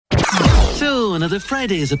So, another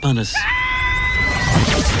Friday is upon us.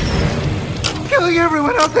 Killing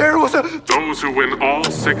everyone out there was a... Those who win all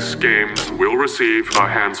 6 games will receive a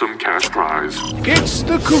handsome cash prize. It's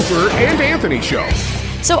the Cooper and Anthony Show.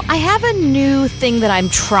 So I have a new thing that I'm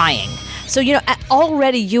trying. So,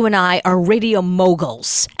 already you and I are radio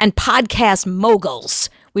moguls and podcast moguls.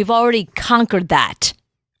 We've already conquered that,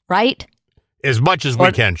 right? As much as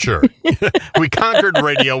we can, sure. We conquered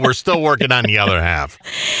radio. We're still working on the other half.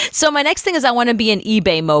 So my next thing is I want to be an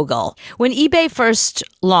eBay mogul. When eBay first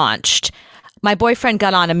launched, my boyfriend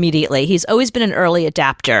got on immediately. He's always been an early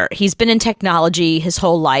adapter. He's been in technology his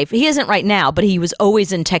whole life. He isn't right now, but he was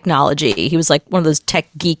always in technology. He was like one of those tech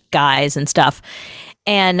geek guys and stuff.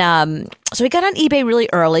 And so he got on eBay really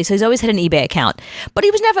early, so he's always had an eBay account. But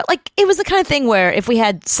he was never, it was the kind of thing where if we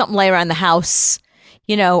had something lay around the house,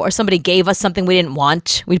 or somebody gave us something we didn't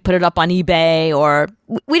want, we'd put it up on eBay, or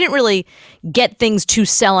we didn't really get things to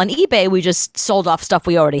sell on eBay. We just sold off stuff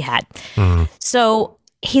we already had. Mm-hmm. So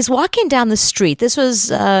he's walking down the street. This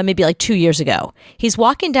was maybe 2 years ago. He's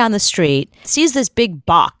walking down the street, sees this big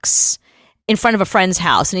box in front of a friend's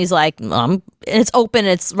house, and he's like, and it's open,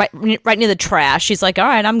 it's right near the trash. He's like, all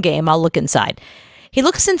right, I'm game. I'll look inside. He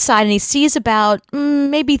looks inside, and he sees about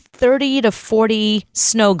maybe 30 to 40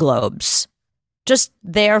 snow globes just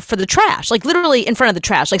there for the trash, literally in front of the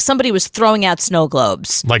trash. Somebody was throwing out snow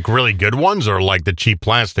globes. Like really good ones or like the cheap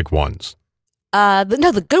plastic ones?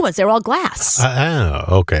 The good ones. They're all glass.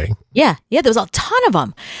 Okay. Yeah, there was a ton of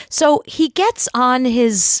them. So he gets on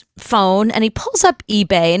his phone and he pulls up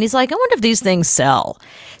eBay and he's like, I wonder if these things sell.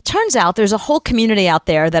 Turns out there's a whole community out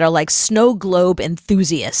there that are like snow globe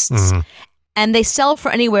enthusiasts. Mm-hmm. And they sell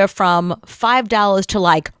for anywhere from $5 to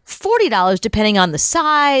 $40, depending on the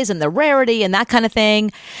size and the rarity and that kind of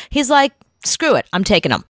thing. He's like, screw it, I'm taking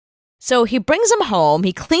them. So he brings them home,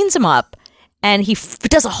 he cleans them up, and he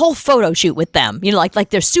does a whole photo shoot with them, like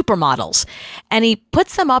they're supermodels. And he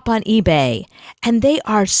puts them up on eBay, and they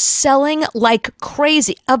are selling like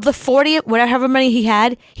crazy. Of the 40, whatever many he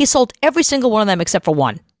had, he sold every single one of them except for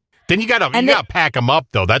one. Then you gotta pack them up,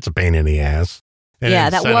 though. That's a pain in the ass. And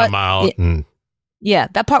yeah, that was. Them out Yeah,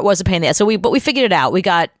 that part was a pain in the ass. But we figured it out. We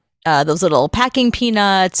got those little packing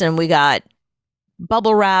peanuts, and we got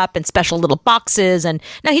bubble wrap and special little boxes. And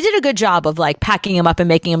now he did a good job of packing them up and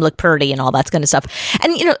making them look pretty and all that kind of stuff.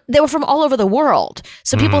 And they were from all over the world.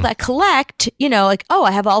 So people that collect, oh,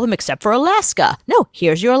 I have all of them except for Alaska. No,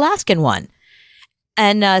 here's your Alaskan one.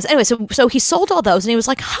 And anyway, so he sold all those, and he was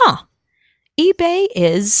like, eBay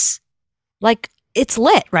is it's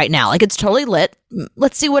lit right now. It's totally lit.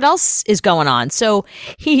 Let's see what else is going on. So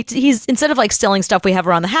he's instead of selling stuff we have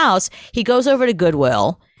around the house, he goes over to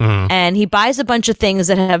Goodwill and he buys a bunch of things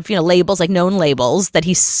that have, labels, known labels that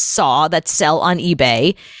he saw that sell on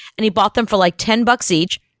eBay. And he bought them for $10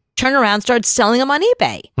 each, turned around, started selling them on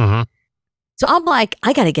eBay. Mm-hmm. So I'm like,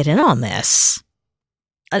 I got to get in on this.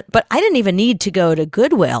 But I didn't even need to go to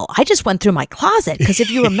Goodwill. I just went through my closet because if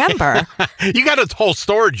you remember... You got a whole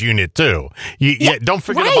storage unit, too. Don't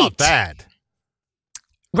forget about that.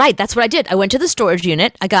 Right, that's what I did. I went to the storage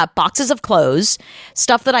unit. I got boxes of clothes,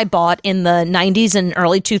 stuff that I bought in the 90s and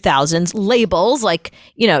early 2000s, labels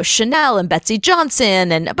Chanel and Betsy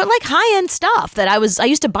Johnson, but high-end stuff that I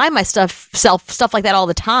used to buy my stuff like that all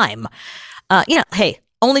the time. Hey,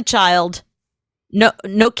 only child...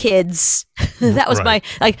 No kids. That was right.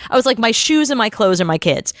 I was my shoes and my clothes are my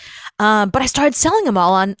kids. But I started selling them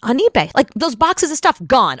all on eBay. Those boxes of stuff,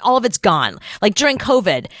 gone. All of it's gone. During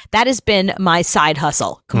COVID, that has been my side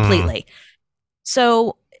hustle completely.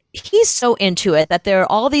 So he's so into it that there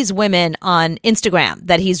are all these women on Instagram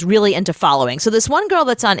that he's really into following. So this one girl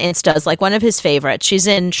that's on Insta is one of his favorites. She's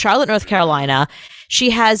in Charlotte, North Carolina. She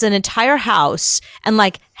has an entire house, and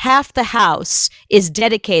half the house is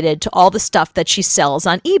dedicated to all the stuff that she sells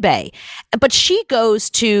on eBay. But she goes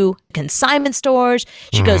to consignment stores,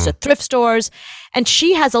 she goes to thrift stores, and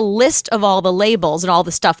she has a list of all the labels and all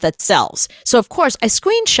the stuff that sells. So, of course, I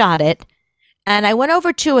screenshot it, and I went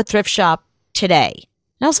over to a thrift shop today.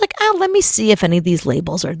 And I was like, let me see if any of these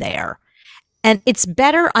labels are there. And it's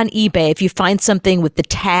better on eBay if you find something with the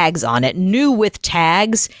tags on it. New with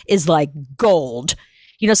tags is gold.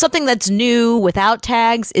 Something that's new without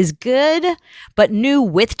tags is good, but new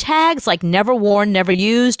with tags, never worn, never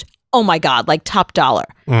used, oh my God, top dollar.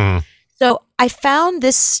 So I found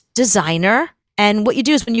this designer, and what you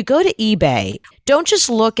do is when you go to eBay, don't just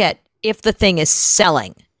look at if the thing is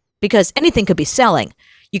selling, because anything could be selling.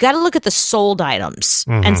 You got to look at the sold items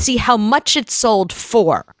and see how much it's sold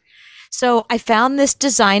for. So I found this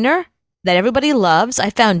designer that everybody loves. I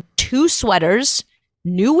found 2 sweaters,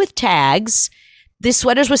 new with tags. These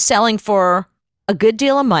sweaters were selling for a good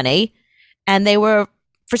deal of money. and they were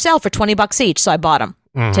for sale for $20 each. So I bought them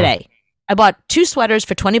today. I bought 2 sweaters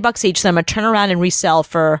for $20 each. Then I'm going to turn around and resell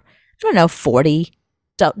for, I don't know, 40,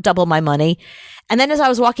 double my money. And then as I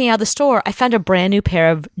was walking out of the store, I found a brand new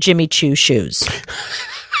pair of Jimmy Choo shoes.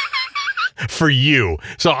 For you.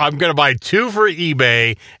 So I'm going to buy 2 for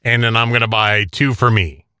eBay, and then I'm going to buy 2 for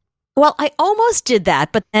me. Well, I almost did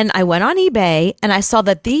that, but then I went on eBay and I saw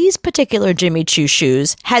that these particular Jimmy Choo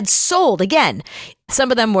shoes had sold again. Some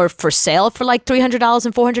of them were for sale for like $300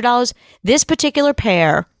 and $400. This particular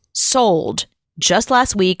pair sold just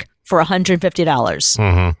last week for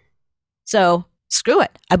 $150. So screw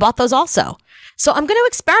it. I bought those also. So I'm going to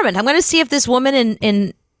experiment. I'm going to see if this woman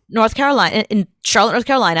in North Carolina, in Charlotte, North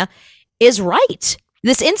Carolina, is right.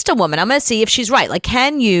 This Insta woman, I'm going to see if she's right. Like,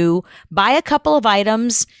 can you buy a couple of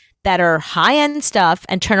items that are high-end stuff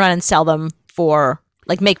and turn around and sell them for,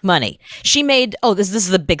 like, make money? She made, this is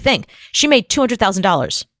the big thing. She made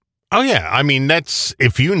 $200,000. Oh, yeah. I mean, that's,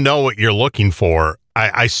 if you know what you're looking for.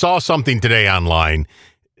 I saw something today online,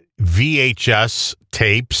 VHS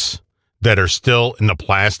tapes that are still in the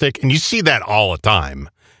plastic, and you see that all the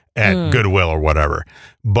time at Goodwill or whatever.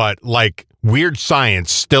 But, like, Weird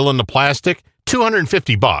Science still in the plastic,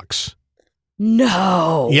 $250.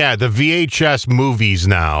 No. Yeah, the VHS movies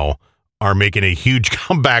now are making a huge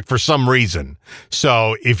comeback for some reason.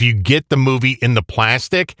 So if you get the movie in the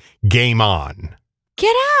plastic, game on.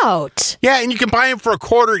 Get out. Yeah, and you can buy them for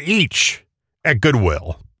 $25 each at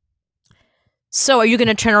Goodwill. So are you going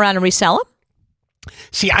to turn around and resell them?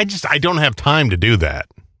 See, I don't have time to do that.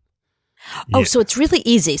 Oh, so it's really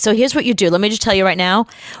easy. So here's what you do. Let me just tell you right now.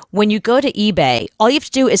 When you go to eBay, all you have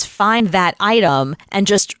to do is find that item and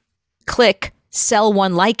just click sell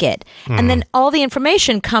one like it. And then all the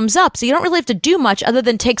information comes up. So you don't really have to do much other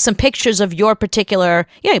than take some pictures of your particular,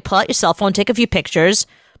 you pull out your cell phone, take a few pictures,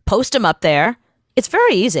 post them up there. It's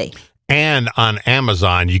very easy. And on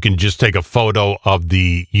Amazon, you can just take a photo of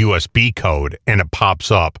the USB code and it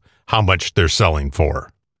pops up how much they're selling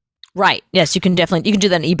for. Right. Yes, you can do that on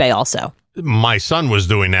eBay also. My son was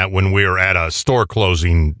doing that when we were at a store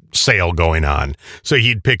closing sale going on. So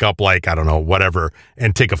he'd pick up like, I don't know, whatever,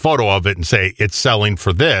 and take a photo of it and say, it's selling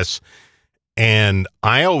for this. And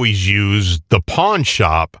I always use the pawn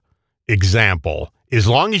shop example. As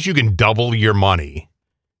long as you can double your money,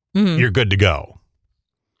 you're good to go.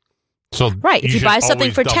 So right. If you buy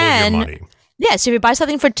something for 10, yes, if you buy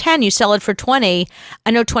something for 10, you sell it for 20.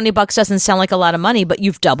 I know $20 doesn't sound like a lot of money, but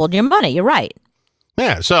you've doubled your money. You're right.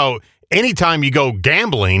 Yeah. So anytime you go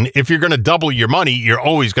gambling, if you're going to double your money, you're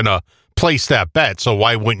always going to place that bet. So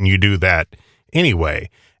why wouldn't you do that anyway?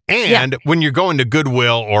 And when you're going to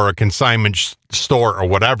Goodwill or a consignment store or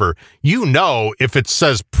whatever, if it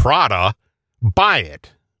says Prada, buy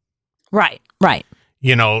it. Right. Right.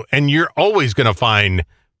 And you're always going to find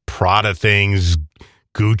Prada things,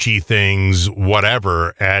 Gucci things,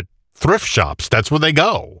 whatever at thrift shops. That's where they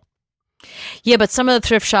go. Yeah, but some of the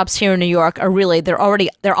thrift shops here in New York are really, they're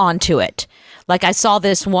onto it. Like I saw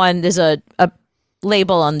this one, there's a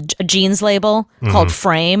label on a jeans label called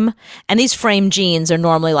Frame, and these Frame jeans are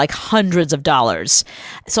normally like hundreds of dollars.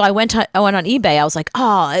 So I went on eBay. I was like,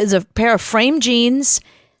 there's a pair of Frame jeans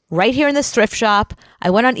right here in this thrift shop. I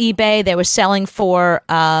went on eBay. They were selling for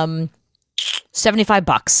 $75.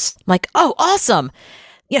 I'm like, oh, awesome.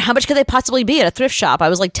 How much could they possibly be at a thrift shop? I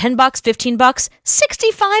was like $10, $15,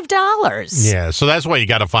 $65. Yeah, so that's why you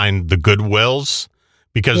got to find the Goodwills,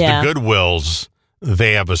 because the Goodwills,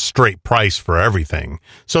 they have a straight price for everything.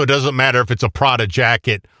 So it doesn't matter if it's a Prada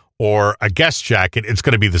jacket or a Guess jacket, it's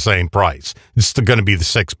going to be the same price. It's going to be the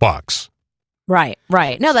 $6. Right,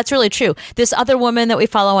 right. No, that's really true. This other woman that we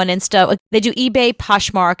follow on Insta, they do eBay,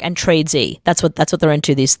 Poshmark, and Tradesy. That's what they're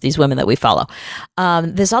into, these women that we follow.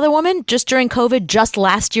 This other woman, just during COVID, just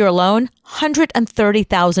last year alone,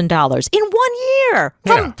 $130,000 in 1 year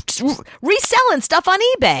from reselling stuff on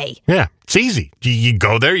eBay. Yeah, it's easy. You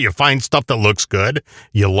go there, you find stuff that looks good,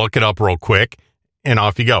 you look it up real quick, and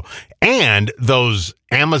off you go. And those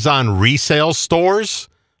Amazon resale stores,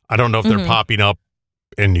 I don't know if they're popping up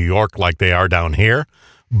in New York like they are down here,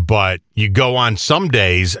 but you go on some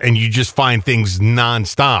days and you just find things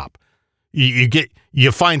nonstop.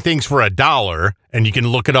 You find things for $1 and you can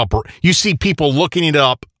look it up. You see people looking it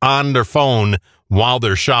up on their phone while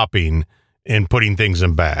they're shopping and putting things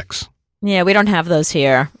in bags. Yeah, we don't have those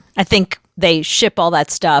here. I think they ship all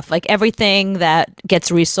that stuff, like everything that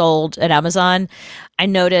gets resold at Amazon. I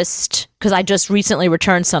noticed, because I just recently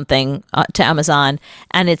returned something to Amazon,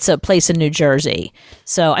 and it's a place in New Jersey.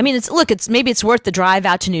 So, I mean, maybe it's worth the drive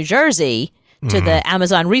out to New Jersey to the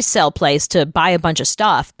Amazon resale place to buy a bunch of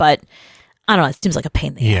stuff, but I don't know. It seems like a pain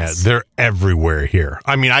in the Yeah, ass. they're everywhere here.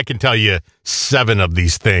 I mean, I can tell you 7 of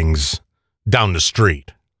these things down the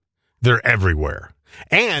street. They're everywhere.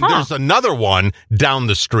 And there's another one down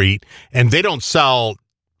the street, and they don't sell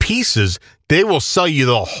pieces. They will sell you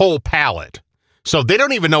the whole pallet. So they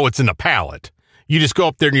don't even know what's in the pallet. You just go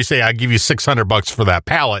up there and you say, I'll give you $600 for that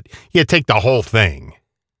pallet. You take the whole thing.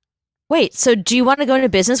 Wait, so do you want to go into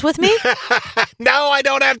business with me? No, I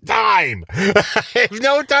don't have time. I have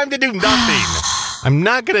no time to do nothing. I'm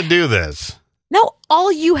not going to do this. No,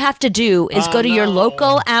 all you have to do is go to your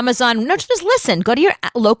local Amazon. No, just listen. Go to your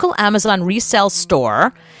local Amazon resale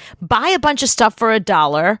store, buy a bunch of stuff for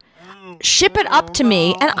 $1, ship it up to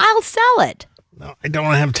me, and I'll sell it. No, I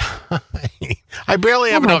don't have time. I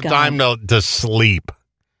barely have enough time to sleep.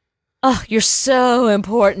 Oh, you're so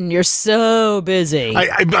important. You're so busy.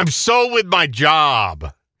 I'm so with my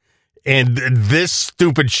job and this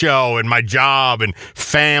stupid show and my job and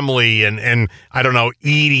family and I don't know,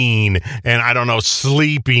 eating and I don't know,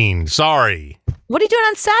 sleeping. Sorry. What are you doing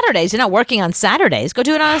on Saturdays? You're not working on Saturdays. Go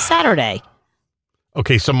do it on a Saturday.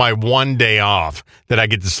 Okay, so my one day off that I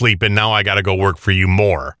get to sleep and now I got to go work for you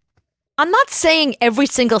more. I'm not saying every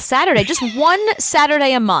single Saturday, just one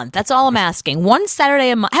Saturday a month. That's all I'm asking. One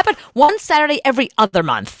Saturday a month. How about one Saturday every other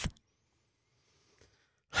month?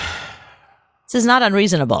 This is not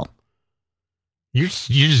unreasonable. You're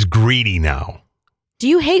just greedy now. Do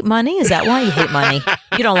you hate money? Is that why you hate money?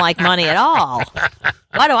 You don't like money at all.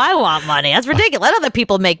 Why do I want money? That's ridiculous. Let other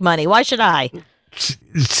people make money. Why should I?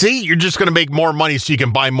 See, you're just going to make more money so you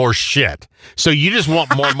can buy more shit. So you just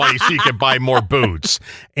want more money so you can buy more boots.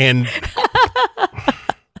 And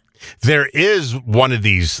there is one of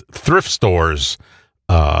these thrift stores,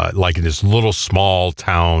 like in this little small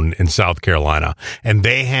town in South Carolina, and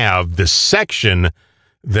they have this section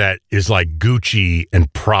that is like Gucci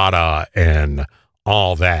and Prada and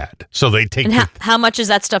all that. So they take. And how much is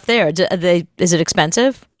that stuff there? Is it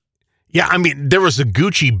expensive? Yeah, I mean, there was a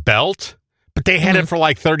Gucci belt. But they had it for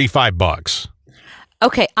like $35.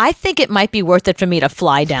 Okay, I think it might be worth it for me to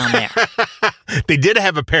fly down there. They did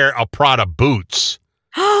have a pair of Prada boots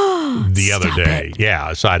the other day. It.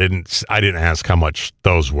 Yeah, so I didn't ask how much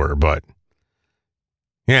those were, but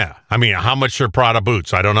yeah, I mean, how much are Prada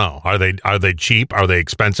boots? I don't know. Are they cheap? Are they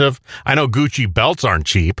expensive? I know Gucci belts aren't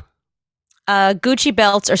cheap. Gucci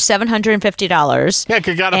belts are $750. Yeah, I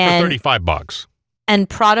got it for $35. And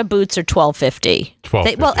Prada boots are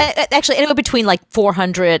 $1,250. Well, actually, anywhere between like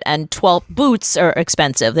 $400 and $1,200. Boots are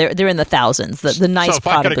expensive. They're in the thousands. The nice so if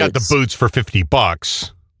Prada I could have got the boots for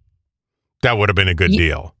 $50, that would have been a good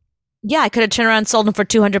deal. Yeah, I could have turned around and sold them for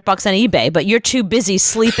 $200 on eBay. But you're too busy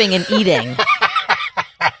sleeping and eating.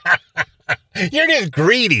 You're just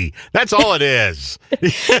greedy. That's all it is.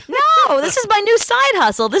 No, this is my new side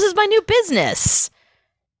hustle. This is my new business.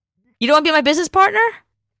 You don't want to be my business partner?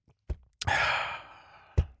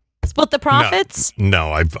 Split the profits?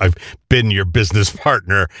 No, I've been your business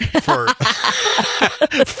partner for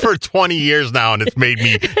for 20 years now, and it's made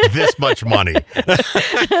me this much money.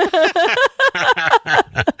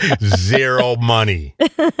 Zero money.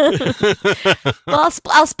 Well,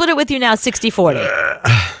 I'll split it with you now,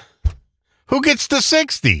 60-40. Who gets the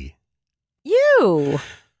 60? You.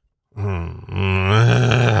 But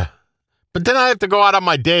then I have to go out on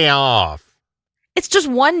my day off. It's just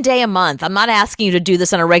one day a month. I'm not asking you to do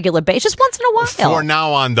this on a regular basis. Just once in a while. For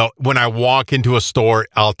now on, though, when I walk into a store,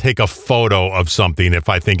 I'll take a photo of something if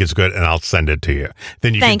I think it's good, and I'll send it to you.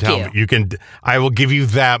 Then you can tell me. I will give you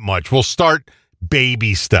that much. We'll start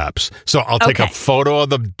baby steps. So I'll take a photo of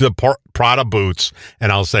the Prada boots,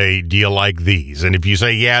 and I'll say, do you like these? And if you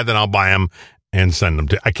say, yeah, then I'll buy them and send them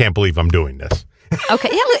to. I can't believe I'm doing this. Okay.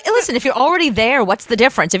 Yeah. Listen, if you're already there, what's the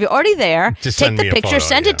difference? If you're already there, just take the picture,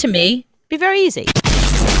 send it to me. Be very easy.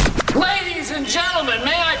 Ladies and gentlemen,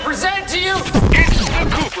 may I present to you? It's the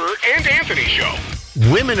Cooper and Anthony Show.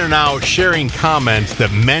 Women are now sharing comments that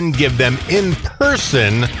men give them in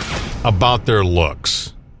person about their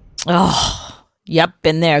looks. Oh, yep,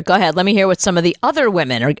 been there. Go ahead. Let me hear what some of the other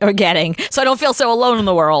women are getting so I don't feel so alone in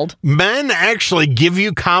the world. Men actually give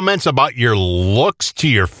you comments about your looks to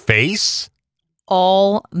your face?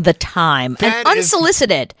 All the time. And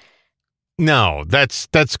unsolicited. No, that's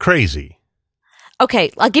crazy.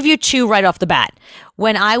 Okay, I'll give you two right off the bat.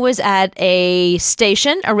 When I was at a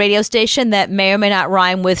radio station that may or may not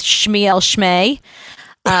rhyme with Shmiel Shmay,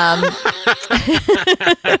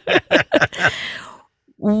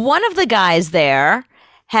 one of the guys there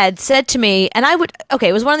had said to me, and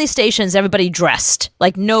it was one of these stations, everybody dressed.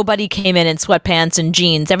 Like nobody came in sweatpants and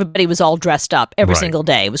jeans. Everybody was all dressed up every single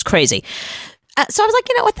day. It was crazy. So I was like,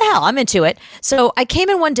 what the hell? I'm into it. So I came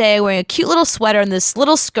in one day wearing a cute little sweater and this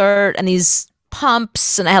little skirt and these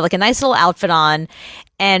pumps, and I had like a nice little outfit on.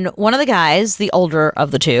 And one of the guys, the older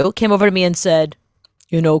of the two, came over to me and said,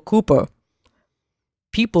 Cooper,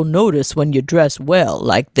 people notice when you dress well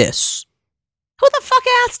like this. Who the fuck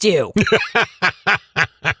asked you?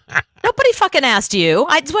 Nobody fucking asked you.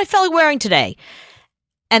 It's what I felt like wearing today.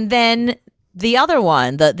 And then the other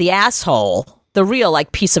one, the asshole, the real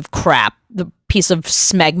like piece of crap, the piece of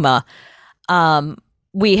smegma,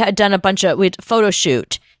 we had done we had a photo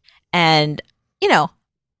shoot, and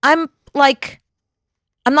I'm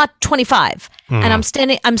not 25, and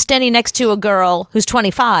I'm standing next to a girl who's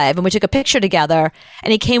 25, and we took a picture together,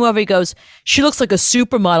 and he came over, he goes, she looks like a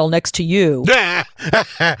supermodel next to you.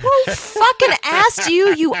 Who fucking asked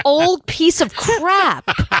you, you old piece of crap?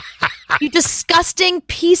 You disgusting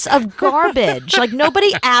piece of garbage. Like,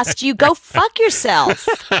 nobody asked you. Go fuck yourself.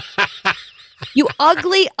 You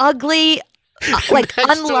ugly, like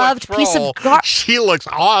unloved piece of garbage. She looks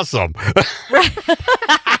awesome.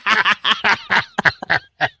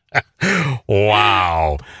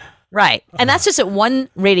 Wow. Right. And that's just at one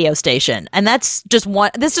radio station. And this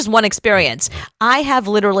is just one experience. I have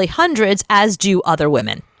literally hundreds, as do other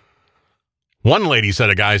women. One lady said,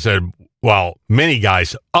 a guy said, well, many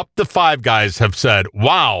guys, up to 5 guys have said,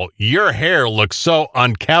 wow, your hair looks so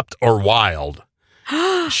unkempt or wild.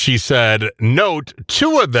 She said, note,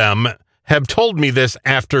 2 of them have told me this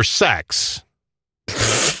after sex.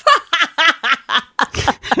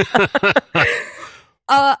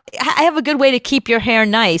 I have a good way to keep your hair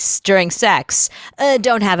nice during sex.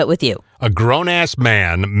 Don't have it with you. A grown-ass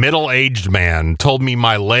man, middle-aged man, told me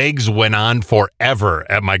my legs went on forever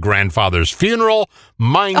at my grandfather's funeral.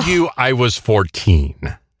 Mind you, I was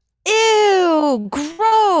 14. Ew,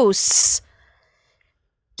 gross.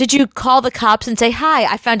 Did you call the cops and say, hi,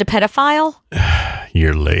 I found a pedophile?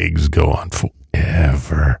 Your legs go on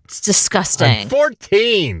forever. It's disgusting. I'm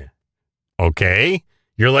 14. Okay.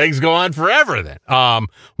 Your legs go on forever then.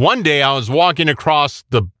 One day I was walking across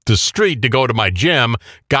the street to go to my gym.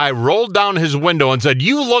 Guy rolled down his window and said,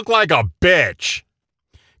 you look like a bitch.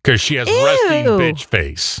 Because she has resting bitch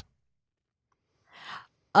face.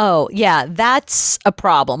 Oh, yeah, that's a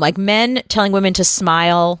problem. Like men telling women to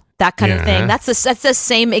smile, that kind of thing. That's the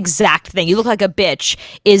same exact thing. You look like a bitch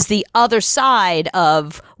is the other side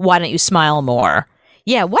of why don't you smile more?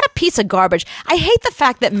 Yeah, what a piece of garbage. I hate the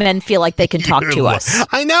fact that men feel like they can talk to us.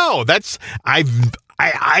 I know.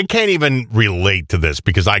 I can't even relate to this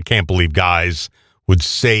because I can't believe guys would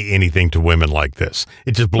say anything to women like this.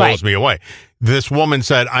 It just blows me away. This woman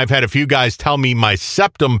said, I've had a few guys tell me my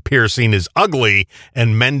septum piercing is ugly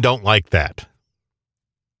and men don't like that.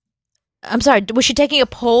 I'm sorry, was she taking a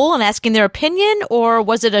poll and asking their opinion, or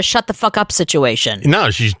was it a shut the fuck up situation?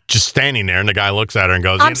 No, she's just standing there, and the guy looks at her and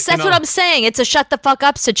goes, that's what I'm saying. It's a shut the fuck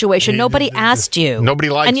up situation. Nobody asked you.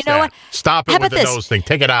 Nobody likes and you know that. What? Stop it with the nose thing.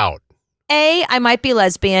 Take it out. A, I might be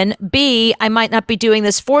lesbian. B, I might not be doing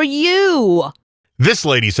this for you. This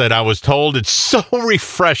lady said, I was told it's so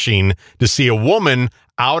refreshing to see a woman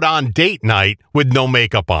out on date night with no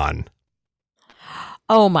makeup on.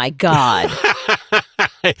 Oh, my God.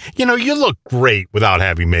 You look great without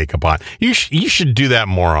having makeup on. You should do that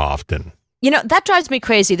more often. That drives me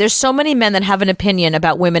crazy. There's so many men that have an opinion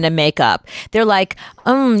about women and makeup. They're like,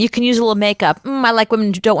 you can use a little makeup. I like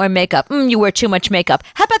women who don't wear makeup. You wear too much makeup.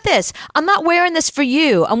 How about this? I'm not wearing this for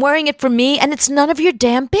you. I'm wearing it for me, and it's none of your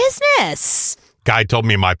damn business. Guy told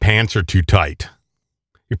me my pants are too tight.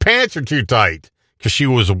 Your pants are too tight. Because she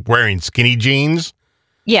was wearing skinny jeans.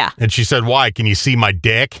 Yeah. And she said, why? Can you see my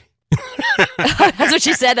dick? That's what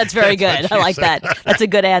she said. That's very good. I like that. That's a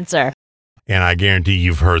good answer. And I guarantee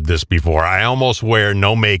you've heard this before. I almost wear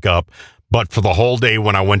no makeup, but for the whole day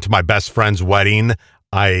when I went to my best friend's wedding,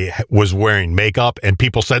 I was wearing makeup, and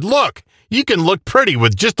people said, look, you can look pretty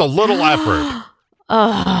with just a little effort.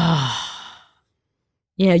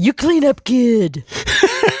 Yeah, you clean up good.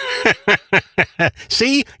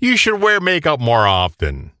 See, you should wear makeup more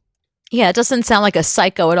often. Yeah, it doesn't sound like a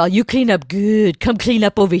psycho at all. You clean up good. Come clean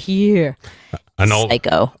up over here.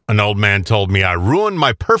 Psycho. An old man told me I ruined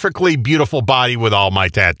my perfectly beautiful body with all my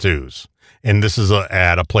tattoos. And this is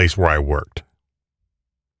at a place where I worked.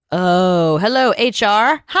 Oh, hello,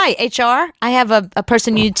 HR. Hi, HR. I have a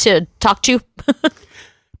person you need to talk to.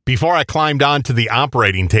 Before I climbed onto the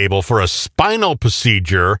operating table for a spinal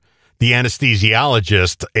procedure, the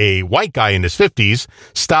anesthesiologist, a white guy in his 50s,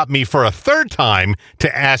 stopped me for a third time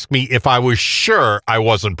to ask me if I was sure I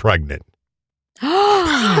wasn't pregnant.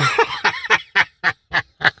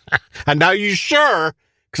 And now you sure?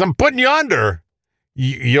 Because I'm putting you under.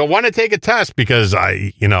 You'll want to take a test because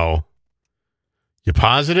You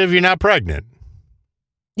positive you're not pregnant?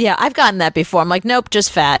 Yeah, I've gotten that before. I'm like, nope,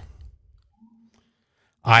 just fat.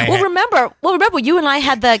 Remember, you and I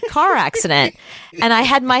had the car accident, and I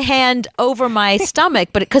had my hand over my stomach,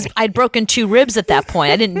 but because I'd broken 2 ribs at that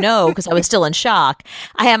point, I didn't know because I was still in shock.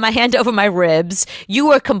 I had my hand over my ribs. You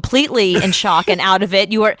were completely in shock and out of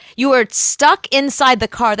it. You were stuck inside the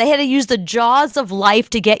car. They had to use the jaws of life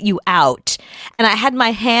to get you out, and I had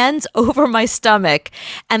my hands over my stomach.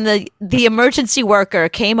 And the emergency worker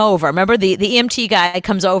came over. Remember, the EMT guy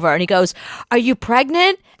comes over and he goes, "Are you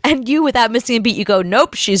pregnant?" And you, without missing a beat, you go,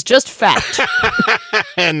 "Nope, she's just fat."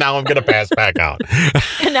 And now I'm going to pass back out.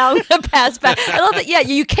 And now I'm going to pass back. I love that. Yeah,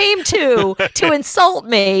 you came to insult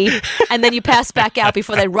me, and then you passed back out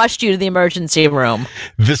before they rushed you to the emergency room.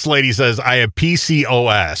 This lady says, I have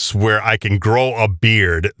PCOS, where I can grow a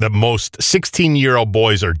beard that most 16-year-old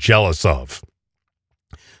boys are jealous of.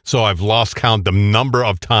 So I've lost count the number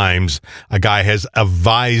of times a guy has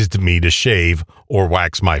advised me to shave or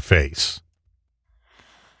wax my face.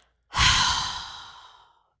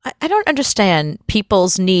 I don't understand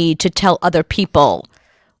people's need to tell other people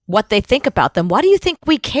what they think about them. Why do you think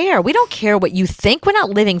we care? We don't care what you think. We're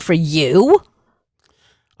not living for you.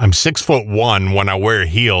 I'm 6'1" when I wear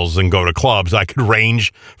heels and go to clubs. I could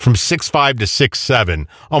range from 6'5" to 6'7".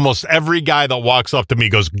 Almost every guy that walks up to me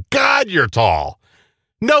goes, "God, you're tall."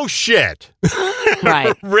 No shit.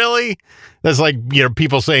 Right. Really? That's like,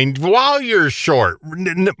 people saying, "Wow, you're short."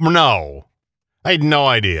 No. I had no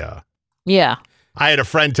idea. Yeah. I had a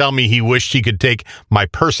friend tell me he wished he could take my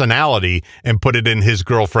personality and put it in his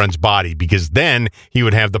girlfriend's body because then he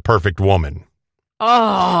would have the perfect woman.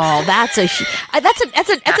 Oh, that's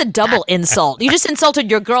a double insult. You just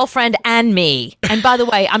insulted your girlfriend and me. And by the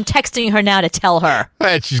way, I'm texting her now to tell her.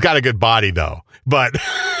 She's got a good body though. But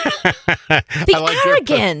the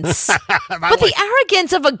arrogance. But the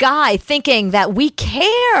arrogance of a guy thinking that we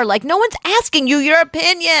care. Like, no one's asking you your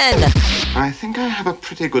opinion. I think I have a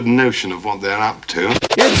pretty good notion of what they're up to.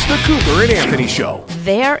 It's the Cooper and Anthony Show.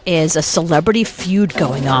 There is a celebrity feud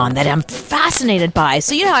going on that I'm fascinated by.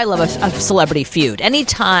 So you know I love a celebrity feud.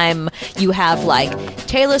 Anytime you have like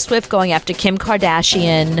Taylor Swift going after Kim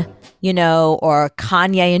Kardashian, or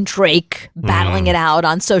Kanye and Drake battling it out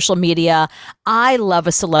on social media. I love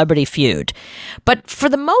a celebrity feud. But for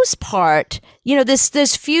the most part,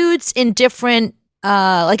 there's feuds in different,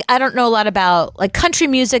 I don't know a lot about like country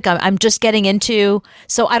music. I'm just getting into,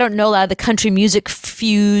 so I don't know a lot of the country music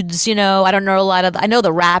feuds, I don't know I know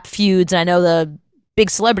the rap feuds and I know the big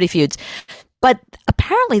celebrity feuds. But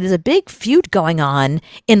apparently there's a big feud going on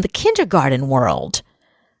in the kindergarten world.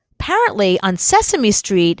 Apparently on Sesame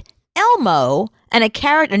Street, Elmo and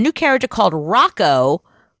a new character called Rocco,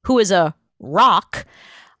 who is a rock,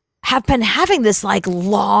 have been having this like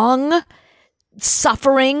long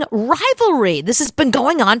suffering rivalry. This has been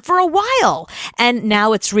going on for a while, and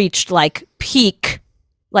now it's reached like peak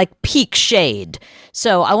shade.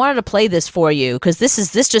 So I wanted to play this for you because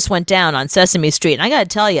this just went down on Sesame Street, and I gotta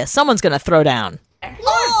tell you, someone's gonna throw down.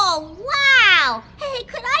 Oh wow! Hey,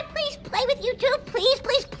 could I please play with you too? Please,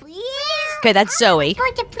 please, please. Okay, that's Zoe. I'm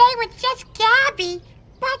going to play with just Gabby,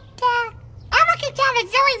 but Emma can tell that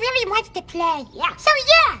Zoe really wants to play. Yeah. So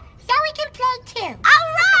yeah, Zoe can play too. All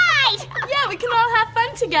right. Yeah, we can all have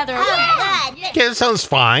fun together. Oh, good. Yeah, that sounds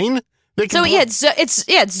fine. So yeah,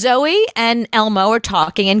 it's Zoe and Elmo are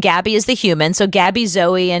talking, and Gabby is the human. So Gabby,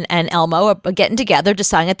 Zoe, and Elmo are getting together,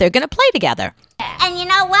 deciding that they're going to play together. And you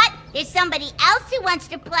know what? There's somebody else who wants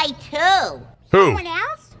to play too. Who? Someone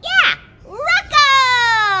else? Yeah,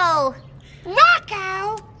 Rocco.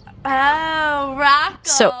 Rocco. Oh, Rocco.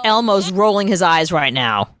 So Elmo's rolling his eyes right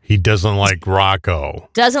now. He doesn't like Rocco.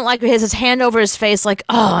 Doesn't like, he has his hand over his face like,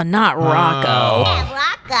 oh, not Rocco. Yeah,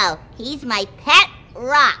 Rocco. He's my pet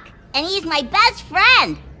rock. And he's my best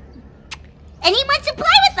friend. And he wants to play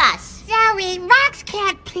with us. Zoe, rocks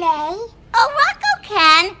can't play. Oh, Rocco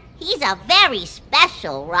can. He's a very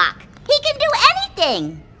special rock. He can do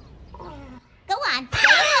anything. Go on. Say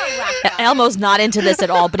hello, Rocco. Elmo's not into this at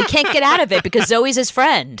all, but he can't get out of it because Zoe's his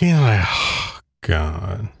friend. Yeah, oh,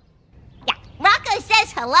 God. Yeah, Rocco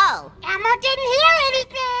says hello. Elmo didn't hear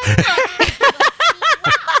anything.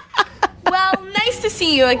 Well, nice to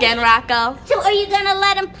see you again, Rocco. So are you going to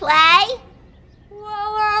let him play?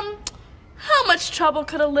 Well, how much trouble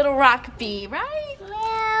could a little rock be, right?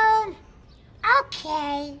 Well,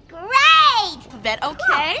 okay. Great. Bet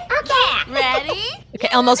okay? Okay. Ready? Okay,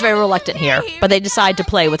 Elmo's very reluctant here, but they decide to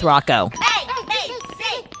play with Rocco. Hey.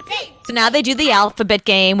 So now they do the alphabet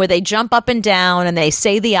game where they jump up and down and they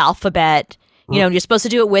say the alphabet. You're supposed to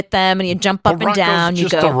do it with them, and you jump up and down. He's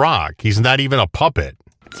just a rock. He's not even a puppet.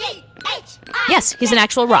 Yes, he's an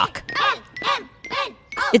actual rock.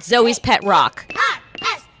 It's Zoe's pet rock.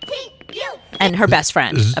 And her best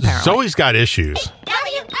friend, apparently. Zoe's got issues.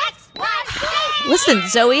 Listen,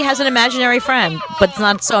 Zoe has an imaginary friend, but it's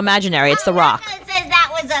not so imaginary. It's the rock. Says that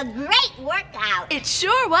was a great workout. It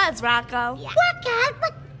sure was, Rocco. Yeah. Workout?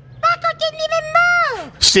 But Rocco didn't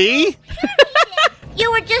even move. See?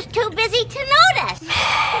 You were just too busy to notice.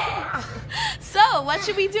 So, what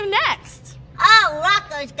should we do next? Oh,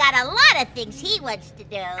 Rocco's got a lot of things he wants to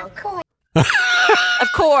do.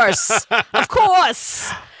 Of course. Of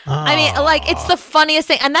course. I mean, like, it's the funniest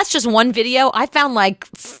thing. And that's just one video. I found like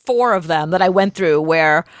 4 of them that I went through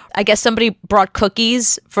where I guess somebody brought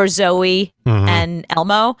cookies for Zoe and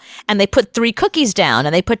Elmo, and they put 3 cookies down,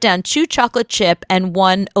 and they put down 2 chocolate chip and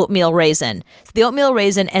 1 oatmeal raisin. So the oatmeal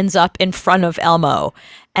raisin ends up in front of Elmo,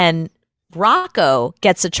 and Rocco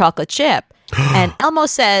gets a chocolate chip, and Elmo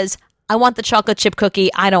says, I want the chocolate chip cookie.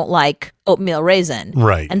 I don't like oatmeal raisin.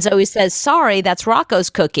 Right. And Zoe says, sorry, that's Rocco's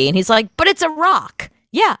cookie. And he's like, but it's a rock.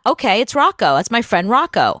 Yeah, okay, it's Rocco. That's my friend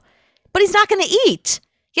Rocco. But he's not going to eat.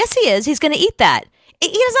 Yes, he is. He's going to eat that. He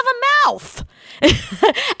doesn't have a mouth.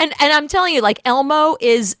 and I'm telling you, like, Elmo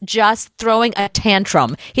is just throwing a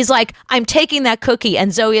tantrum. He's like, I'm taking that cookie.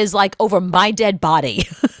 And Zoe is like, over my dead body.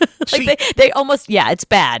 They almost, it's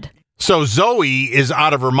bad. So Zoe is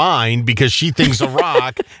out of her mind because she thinks a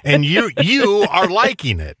rock, and you are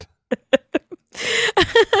liking it.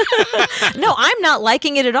 No, I'm not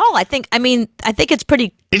liking it at all. I think it's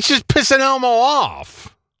pretty. It's just pissing Elmo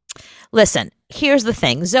off. Listen, here's the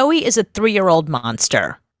thing. Zoe is a 3-year-old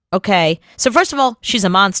monster. Okay. So first of all, she's a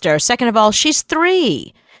monster. Second of all, she's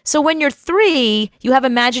 3. So when you're 3, you have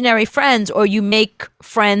imaginary friends or you make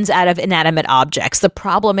friends out of inanimate objects. The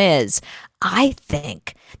problem is, I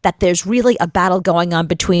think that there's really a battle going on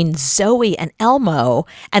between Zoe and Elmo,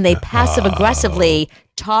 and they passive aggressively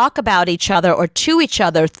talk about each other or to each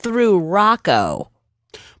other through Rocco.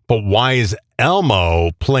 But why is Elmo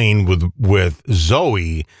playing with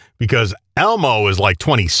Zoe? Because Elmo is like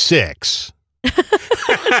 26.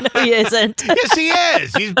 No, he isn't. Yes, he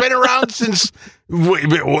is. He's been around since a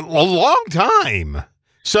long time.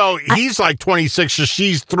 So he's like 26, so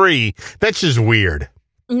she's 3. That's just weird.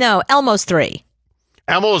 No, Elmo's 3.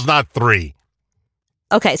 Elmo's not 3.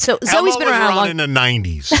 Okay, so Zoe's been around in the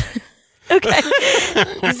 90s.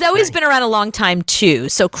 Okay. Zoe's been around a long time, too.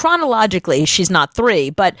 So chronologically, she's not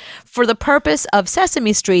 3. But for the purpose of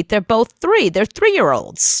Sesame Street, they're both 3. They're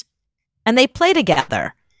 3-year-olds. And they play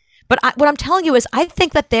together. But what I'm telling you is I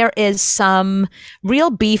think that there is some real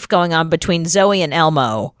beef going on between Zoe and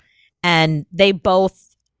Elmo. And they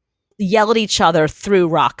both yell at each other through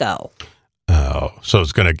Rocco. Oh, so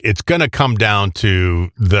it's gonna come down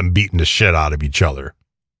to them beating the shit out of each other.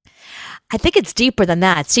 I think it's deeper than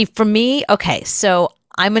that. See, for me, okay, so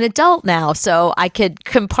I'm an adult now, so I could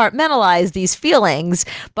compartmentalize these feelings.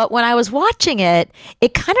 But when I was watching it,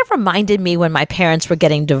 it kind of reminded me when my parents were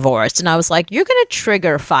getting divorced. And I was like, you're going to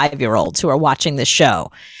trigger 5-year-olds who are watching this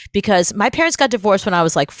show. Because my parents got divorced when I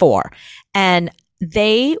was like 4. And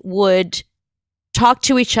they would talk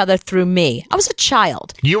to each other through me. I was a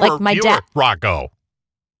child. You were Rocco.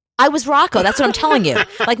 I was Rocco. That's what I'm telling you.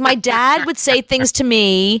 Like, my dad would say things to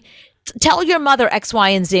me. Tell your mother X, Y,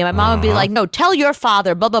 and Z. My mom would be like, no, tell your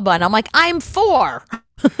father, blah, blah, blah. And I'm like, I'm 4.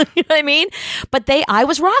 You know what I mean? But I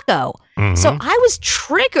was Rocco. Mm-hmm. So I was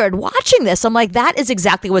triggered watching this. I'm like, that is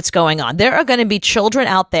exactly what's going on. There are going to be children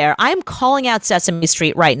out there. I'm calling out Sesame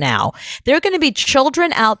Street right now. There are going to be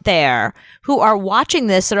children out there who are watching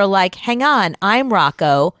this that are like, hang on, I'm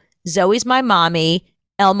Rocco. Zoe's my mommy.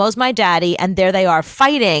 Elmo's my daddy. And there they are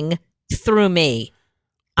fighting through me.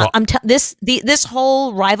 Well, this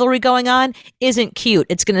whole rivalry going on isn't cute.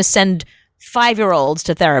 It's going to send 5-year-olds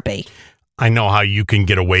to therapy. I know how you can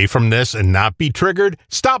get away from this and not be triggered.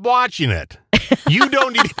 Stop watching it. You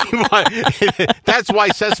don't need to. That's why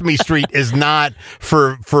Sesame Street is not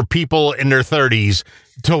for people in their 30s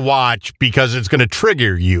to watch, because it's going to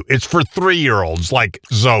trigger you. It's for 3-year-olds like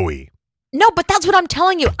Zoe. No, but that's what I'm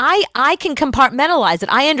telling you. I can compartmentalize it.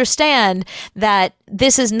 I understand that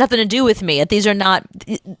this has nothing to do with me. These are not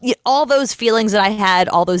all those feelings that I had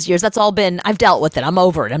all those years. That's all been, I've dealt with it. I'm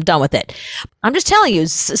over it. I'm done with it. I'm just telling you,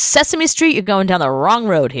 Sesame Street, you're going down the wrong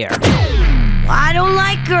road here. I don't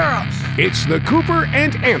like girls. It's the Cooper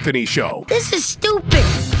and Anthony Show. This is stupid.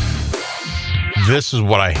 This is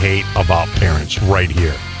what I hate about parents right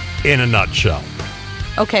here, in a nutshell.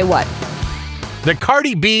 Okay, what? That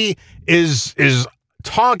Cardi B is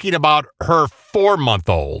talking about her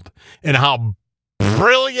 4-month-old and how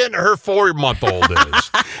brilliant her 4-month-old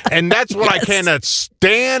is. And that's what I cannot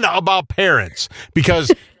stand about parents,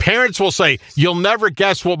 because parents will say, you'll never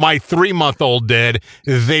guess what my 3-month-old did.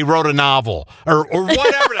 They wrote a novel or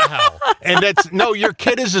whatever the hell. And no, your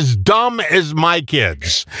kid is as dumb as my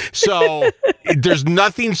kids. So there's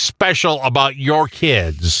nothing special about your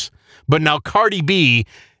kids. But now Cardi B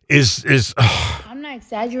is I'm not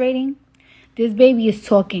exaggerating. This baby is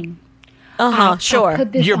talking. Sure.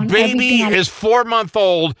 Your baby is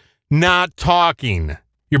 4-month-old, not talking.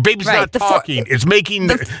 Your baby's not talking. It's making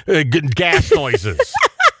gas noises.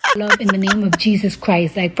 Love in the name of Jesus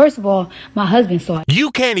Christ. Like, first of all, my husband saw it.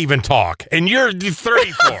 You can't even talk, and you're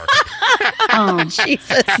 34.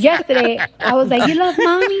 Jesus. Yesterday, I was like, "You love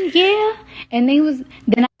mommy?" Yeah. And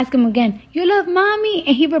then I asked him again, "You love mommy?"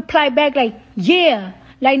 And he replied back like, "Yeah."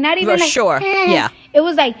 Like, not even like, sure. Yeah. It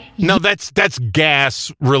was like, no, that's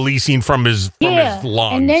gas releasing from his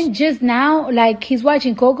lungs. And then just now, like, he's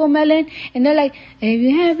watching Coco Melon, and they're like, "If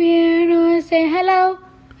you happy, you know, say hello,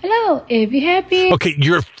 hello. If you happy." Okay,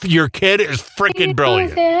 your kid is freaking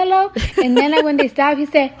brilliant. Say hello, and then like when they stop, he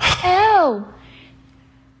said, "Oh,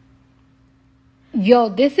 yo,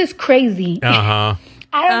 this is crazy." Uh-huh.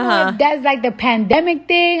 I don't know if that's like the pandemic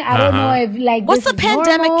thing. I don't know if like what's this the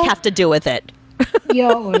pandemic normal. have to do with it?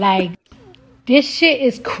 Yo, like, this shit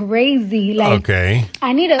is crazy. Like, okay.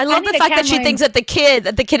 I love the fact that she thinks that the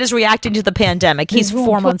kid is reacting to the pandemic. He's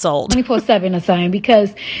 4 months old. 24/7 or something,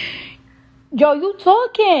 because yo, you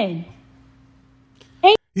talking.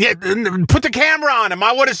 Yeah, put the camera on him.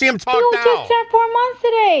 I want to see him talk You now. just turned 4 months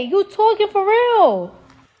today. You talking for real.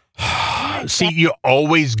 See, you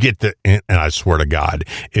always get and I swear to God,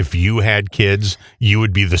 if you had kids, you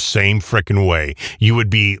would be the same freaking way. You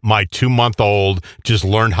would be my 2-month-old, just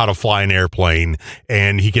learned how to fly an airplane,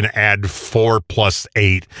 and he can add 4 +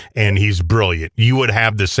 8, and he's brilliant. You would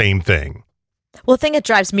have the same thing. Well, the thing that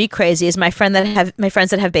drives me crazy is my friends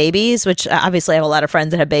that have babies, which obviously I have a lot of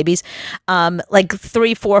friends that have babies, like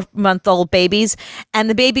 3-4-month-old babies, and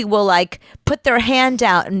the baby will like put their hand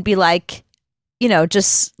out and be like, you know,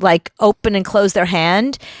 just like open and close their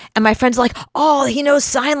hand. And my friend's like, "Oh, he knows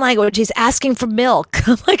sign language. He's asking for milk."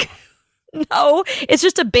 I'm like, no, it's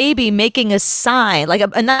just a baby making a sign, like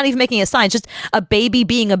not even making a sign, it's just a baby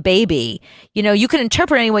being a baby. You know, you can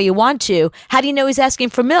interpret any way you want to. How do you know he's asking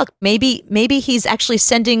for milk? Maybe he's actually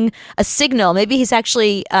sending a signal. Maybe he's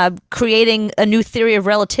actually creating a new theory of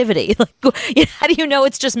relativity. Like, how do you know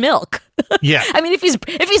it's just milk? Yeah. I mean, if he's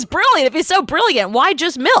brilliant, if he's so brilliant, why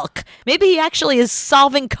just milk? Maybe he actually is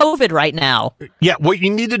solving COVID right now. Yeah, what you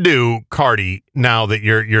need to do, Cardi, now that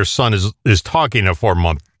your son is talking a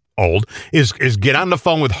 4-month-old, is get on the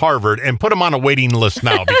phone with Harvard and put him on a waiting list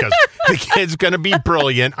now, because the kid's going to be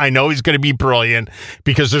brilliant. I know he's going to be brilliant,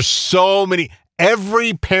 because there's so many.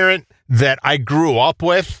 Every parent that I grew up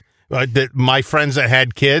with, that my friends that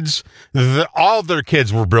had kids, all their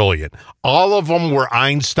kids were brilliant. All of them were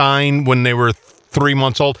Einstein when they were 3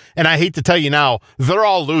 months old. And I hate to tell you now, they're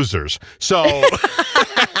all losers. So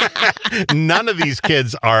none of these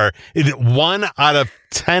kids are. 1 out of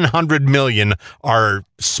 100 million are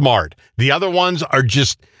smart. The other ones are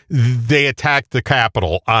just, they attacked the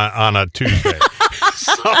Capitol on a Tuesday.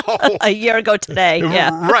 So, a year ago today.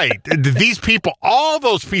 Yeah. Right. These people, all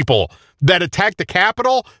those people that attacked the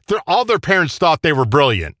Capitol, all their parents thought they were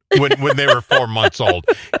brilliant when they were 4 months old.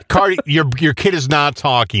 Cardi, your kid is not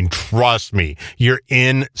talking. Trust me. You're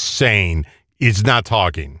insane. It's not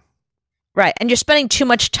talking. Right. And you're spending too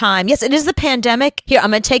much time. Yes, it is the pandemic. Here,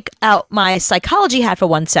 I'm going to take out my psychology hat for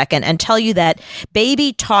 1 second and tell you that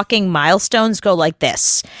baby talking milestones go like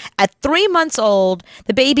this. At 3 months old,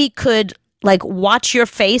 the baby could like watch your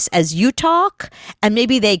face as you talk, and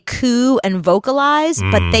maybe they coo and vocalize,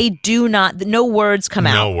 but they do not, no words come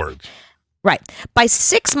out. No words. Right. By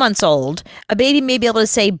 6 months old, a baby may be able to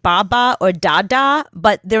say baba or dada,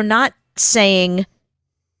 but they're not saying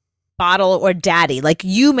bottle or daddy. Like,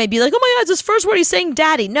 you may be like, "Oh my God, it's his first word. He's saying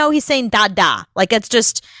daddy." No, he's saying dada. Like,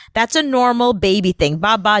 that's a normal baby thing.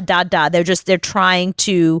 Baba, dada. They're trying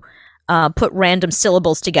to put random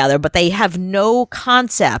syllables together, but they have no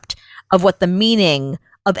concept of what the meaning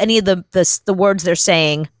of any of the words they're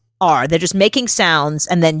saying are. They're just making sounds,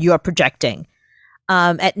 and then you're projecting.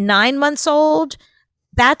 At 9 months old,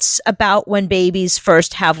 that's about when babies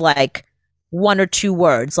first have like 1 or 2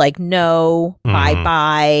 words, like no,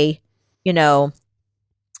 bye-bye, you know,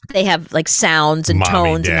 they have like sounds and mommy,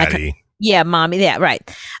 tones. daddy. And that kind yeah, mommy, yeah,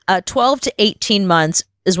 right. 12 to 18 months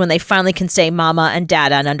is when they finally can say mama and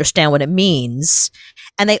dada and understand what it means.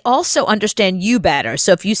 And they also understand you better.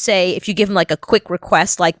 So if you give them like a quick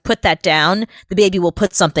request, like put that down, the baby will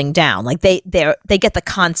put something down. Like they get the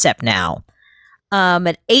concept now.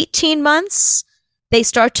 At 18 months, they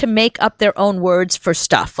start to make up their own words for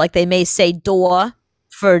stuff. Like they may say door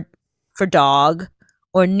for dog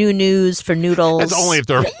or new news for noodles. It's only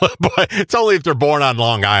if they're born on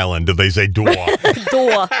Long Island do they say door.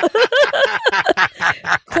 Door.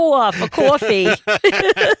 Core for coffee.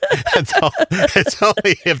 It's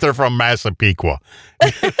only if they're from Massapequa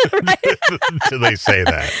do they say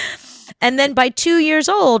that. And then by 2 years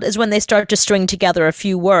old is when they start to string together a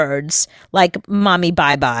few words like mommy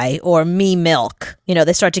bye-bye or me milk.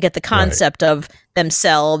 They start to get the concept of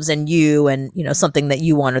themselves and you and, something that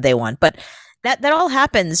you want or they want. But that all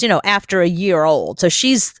happens, after a year old. So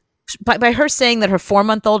she's, by her saying that her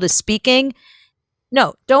 4-month-old is speaking,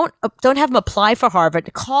 no, don't have him apply for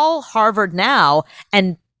Harvard. Call Harvard now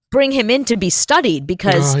and bring him in to be studied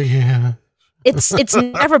because it's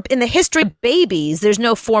never in the history of babies. There's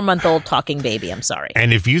no 4-month-old talking baby. I'm sorry.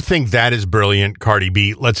 And if you think that is brilliant, Cardi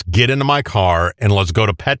B, let's get into my car and let's go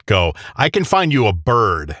to Petco. I can find you a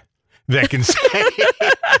bird that can say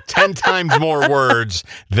 10 times more words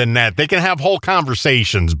than that. They can have whole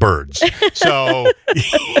conversations, birds. So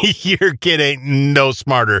your kid ain't no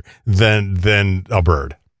smarter than a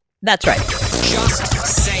bird. That's right. Just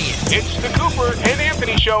say it. It's the Cooper and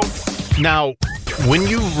Anthony Show. Now, when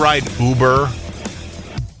you ride Uber,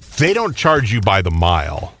 they don't charge you by the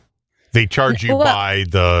mile. They charge you by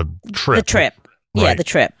the trip. The trip. Right. Yeah, the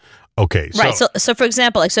trip. Okay. Right. So for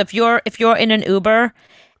example, like if you're in an Uber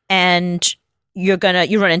and you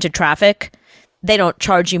run into traffic, they don't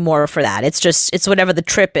charge you more for that. It's whatever the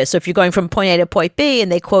trip is. So if you're going from point A to point B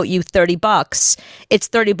and they quote you $30, it's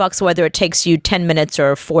 $30 whether it takes you 10 minutes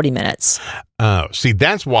or 40 minutes. Oh, see,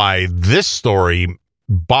 that's why this story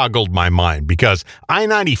boggled my mind because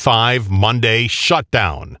I-95 Monday shut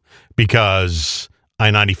down because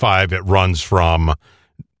I-95, it runs from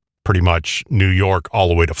pretty much New York all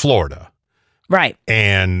the way to Florida. Right.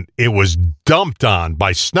 And it was dumped on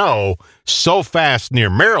by snow so fast near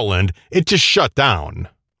Maryland, it just shut down.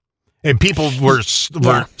 And people were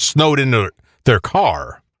snowed into their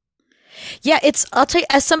car. Yeah, I'll tell you,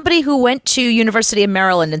 as somebody who went to University of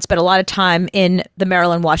Maryland and spent a lot of time in the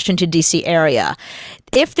Maryland, Washington, D.C. area,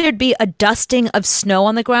 if there'd be a dusting of snow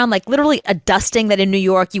on the ground, like literally a dusting that in New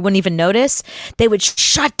York you wouldn't even notice, they would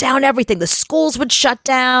shut down everything. The schools would shut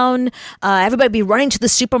down. Everybody would be running to the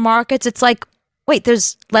supermarkets. It's like, wait,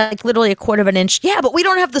 there's like literally a quarter of an inch. Yeah, but we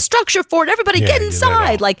don't have the structure for it. Everybody get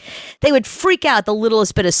inside. Like they would freak out the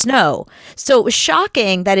littlest bit of snow. So it was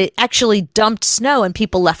shocking that it actually dumped snow and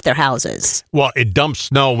people left their houses. Well, it dumped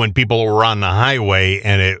snow when people were on the highway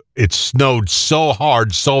and it snowed so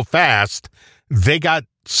hard, so fast, they got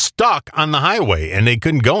stuck on the highway and they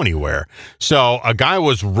couldn't go anywhere. So a guy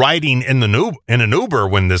was riding in an Uber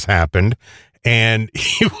when this happened. And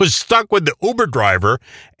he was stuck with the Uber driver,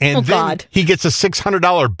 and he gets a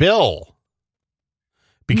 $600 bill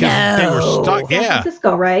because they were stuck. San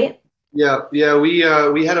Francisco, right? Yeah. We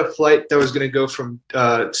had a flight that was going to go from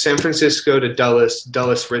San Francisco to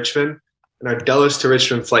Dulles, Richmond, and our Dulles to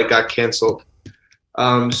Richmond flight got canceled.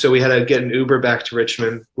 So we had to get an Uber back to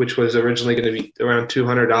Richmond, which was originally going to be around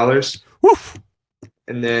 $200. Woof.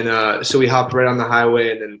 And then so we hopped right on the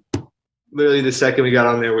highway, and then literally the second we got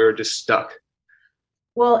on there, we were just stuck.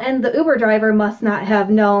 Well, and the Uber driver must not have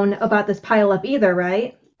known about this pileup either,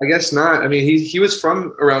 right? I guess not. I mean, he was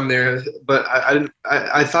from around there, but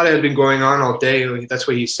I thought it had been going on all day. That's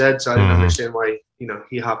what he said, so I didn't understand why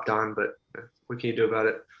he hopped on. But what can you do about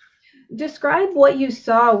it? Describe what you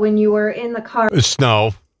saw when you were in the car.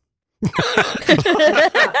 Snow.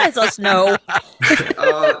 I saw snow.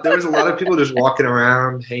 There was a lot of people just walking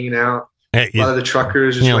around, hanging out. A lot of the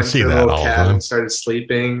truckers just went to their little cab and started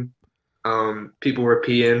sleeping. People were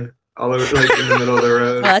peeing all over, like in the middle of the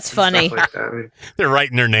road. Oh, that's funny. Like that. I mean, they're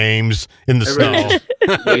writing their names in the snow.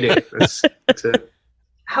 Waiting. That's it.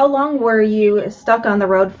 How long were you stuck on the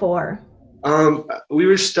road for? We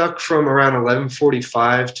were stuck from around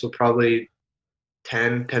 11:45 till probably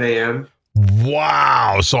 10 a.m.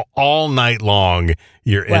 Wow! So all night long,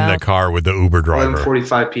 you're in the car with the Uber driver.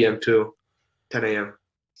 11:45 p.m. to 10 a.m.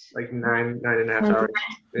 Like 9.5 hours.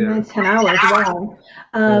 Yeah. 9-10 hours.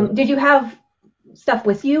 Wow. Did you have stuff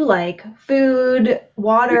with you, like food,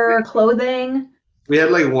 water, clothing? We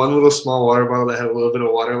had like one little small water bottle that had a little bit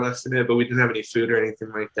of water left in it, but we didn't have any food or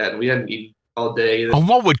anything like that. And we hadn't eaten all day either. And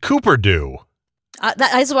what would Cooper do?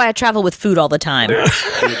 That's why I travel with food all the time.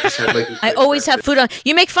 I always have food on.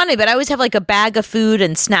 You make fun of me, but I always have like a bag of food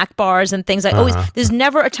and snack bars and things. There's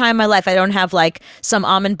never a time in my life I don't have like some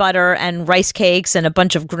almond butter and rice cakes and a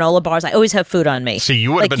bunch of granola bars. I always have food on me. See,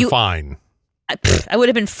 you would have been fine. I would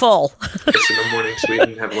have been full. In the morning, so we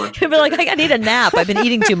didn't have lunch. I'd be like, I need a nap. I've been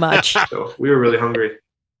eating too much. So we were really hungry.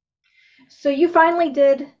 So you finally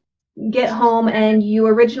did get home, and you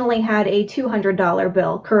originally had a $200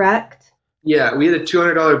 bill, correct? Yeah, we had a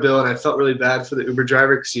 $200 bill, and I felt really bad for the Uber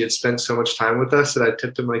driver because he had spent so much time with us that I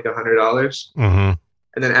tipped him like $100. Mm-hmm.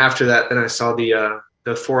 And then after that, then I saw the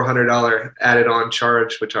 $400 added on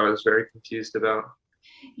charge, which I was very confused about.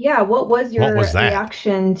 Yeah, what was your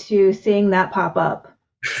reaction to seeing that pop up?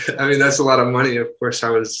 I mean, that's a lot of money. Of course, I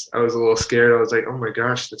was a little scared. I was like, oh my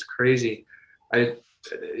gosh, that's crazy. They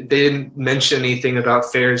didn't mention anything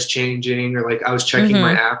about fares changing, or like I was checking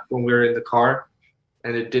my app when we were in the car,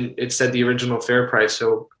 and it said the original fare price.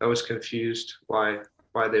 So I was confused why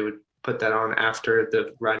they would put that on after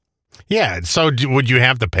the ride. Yeah. So would you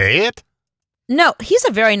have to pay it? No, he's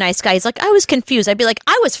a very nice guy. He's like, I was confused. I'd be like,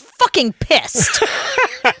 I was fucking pissed.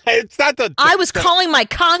 It's not I was calling my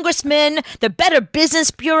congressman, the Better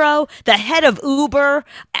Business Bureau, the head of Uber,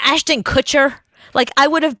 Ashton Kutcher. Like, I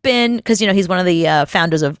would have been, because, he's one of the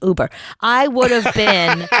founders of Uber. I would have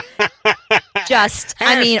been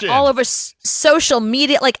all over social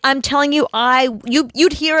media. Like, I'm telling you,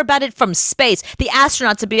 you'd hear about it from space. The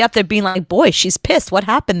astronauts would be up there being like, boy, she's pissed. What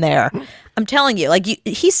happened there? I'm telling you,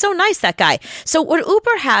 he's so nice, that guy. So what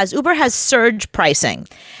Uber has surge pricing.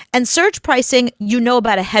 And surge pricing,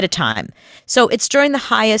 about ahead of time. So it's during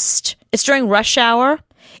it's during rush hour.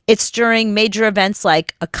 It's during major events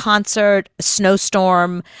like a concert, a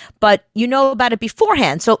snowstorm, but you know about it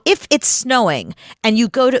beforehand. So if it's snowing and you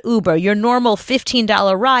go to Uber, your normal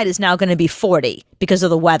 $15 ride is now going to be $40 because of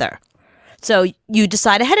the weather. So you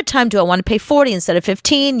decide ahead of time, do I want to pay $40 instead of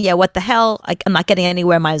 $15? Yeah, what the hell? I'm not getting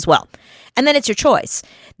anywhere, might as well. And then it's your choice.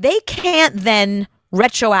 They can't then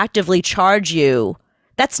retroactively charge you.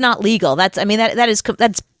 That's not legal. That's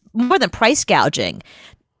more than price gouging.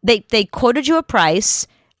 They quoted you a price,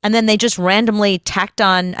 and then they just randomly tacked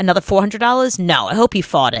on another $400? No, I hope he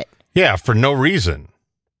fought it. Yeah, for no reason.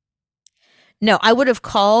 No, I would have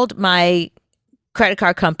called my credit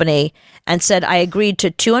card company and said I agreed to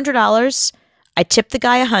 $200. I tipped the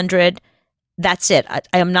guy $100. That's it. I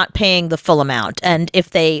am not paying the full amount. And if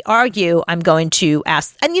they argue, I'm going to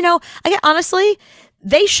ask. And honestly,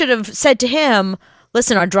 they should have said to him,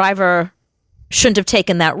 listen, our driver shouldn't have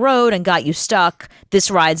taken that road and got you stuck. This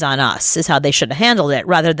ride's on us, is how they should have handled it,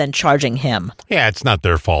 rather than charging him. Yeah, it's not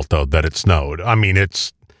their fault, though, that it snowed. I mean,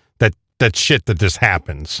 it's that shit that this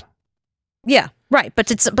happens. Yeah, right. But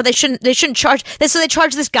they shouldn't charge. So they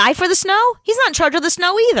charge this guy for the snow? He's not in charge of the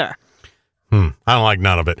snow either. I don't like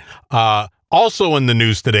none of it. Also in the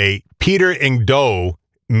news today, Peter Ngdo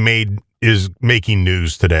is making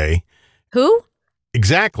news today. Who?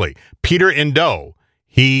 Exactly. Peter Ngdo.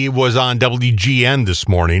 He was on WGN this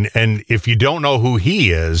morning, and if you don't know who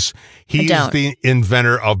he is, he's the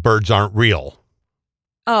inventor of Birds Aren't Real.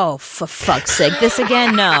 Oh, for fuck's sake. This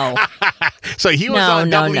again? No. So he was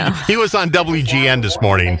on WGN this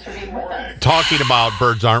morning talking about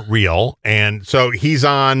Birds Aren't Real. And so he's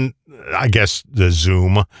on, I guess, the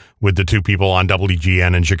Zoom with the two people on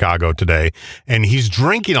WGN in Chicago today. And he's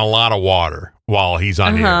drinking a lot of water while he's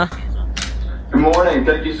on here. Good morning.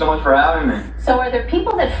 Thank you so much for having me. So are there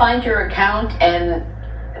people that find your account and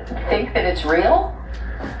think that it's real?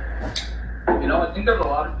 I think there's a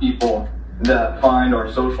lot of people that find our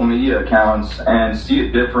social media accounts and see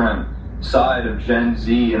a different side of Gen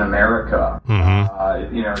Z in America.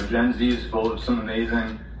 Gen Z is full of some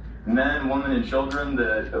amazing men, women, and children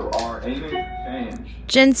that are aiming for change.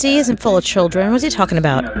 Gen Z isn't full of children. What's he talking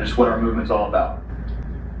about? Just what our movement's all about.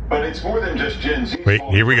 But it's more than just Gen Z. Wait,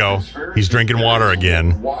 here we go. He's drinking water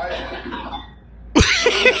again.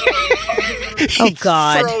 Oh,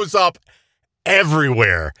 God. He throws up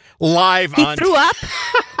everywhere. Live on... He threw up?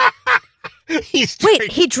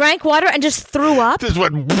 Wait, he drank water and just threw up? This is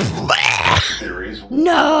what...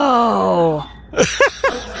 No!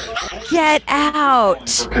 Get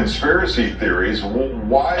out! Conspiracy theories.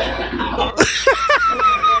 Why...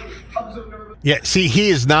 Yeah, see, he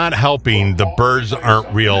is not helping the Birds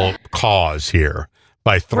Aren't Real cause here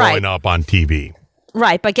by throwing up on TV.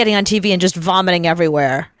 Right, by getting on TV and just vomiting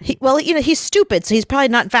everywhere. He's stupid, so he's probably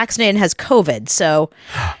not vaccinated and has COVID, so...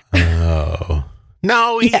 Oh.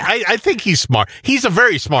 No, I think he's smart. He's a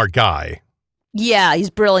very smart guy. Yeah,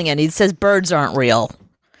 he's brilliant. He says birds aren't real.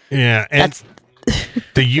 Yeah, and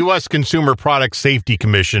the U.S. Consumer Product Safety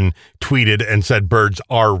Commission tweeted and said birds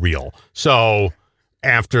are real. So...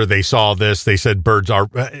 after they saw this, they said birds are...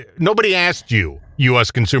 nobody asked you, U.S.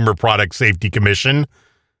 Consumer Product Safety Commission.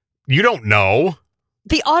 You don't know.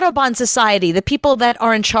 The Audubon Society, the people that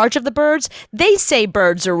are in charge of the birds, they say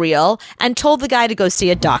birds are real and told the guy to go see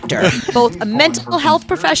a doctor, both a mental health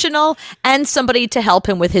professional and somebody to help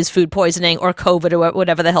him with his food poisoning or COVID or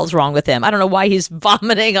whatever the hell's wrong with him. I don't know why he's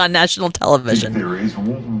vomiting on national television. Oh,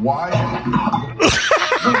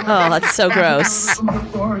 that's so gross.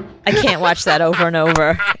 I can't watch that over and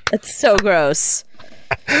over. It's so gross.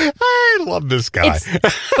 I love this guy.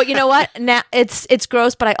 But you know what? Now it's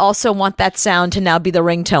gross, but I also want that sound to now be the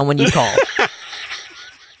ringtone when you call.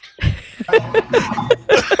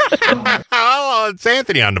 Hello, it's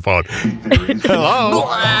Anthony on the phone. Hello.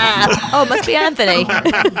 Oh, it must be Anthony.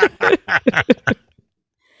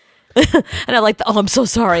 And I like the, I'm so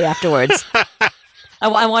sorry afterwards. I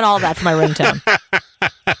want all that for my ringtone.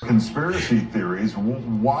 Conspiracy theories.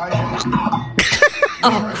 Why?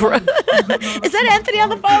 Oh, is that Anthony on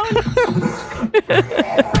the phone?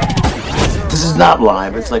 This is not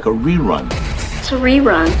live. It's like a rerun. It's a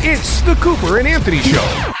rerun. It's the Cooper and Anthony Show.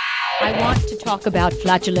 I want to talk about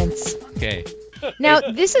flatulence. Okay. Now,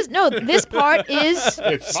 this part is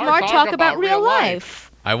smart talk about real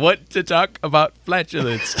life. I want to talk about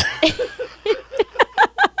flatulence.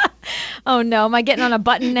 Oh, no. Am I getting on a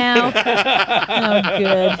button now? Oh,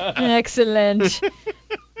 good. Excellent.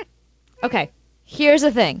 Okay. Here's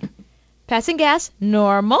the thing. Passing gas,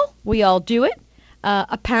 normal. We all do it.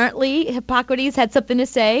 Apparently, Hippocrates had something to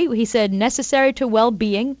say. He said, necessary to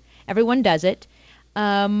well-being. Everyone does it.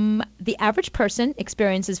 The average person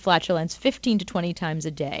experiences flatulence 15 to 20 times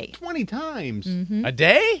a day. 20 times? Mm-hmm. A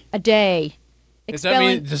day? A day. Does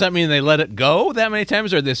that mean they let it go that many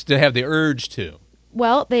times, or they have the urge to?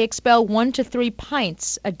 Well, they expel 1 to 3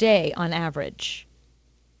 pints a day on average.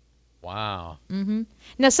 Wow. Mm-hmm.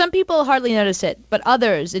 Now, some people hardly notice it, but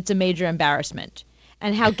others, it's a major embarrassment.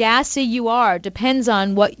 And how gassy you are depends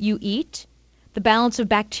on what you eat, the balance of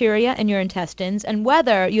bacteria in your intestines, and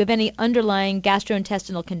whether you have any underlying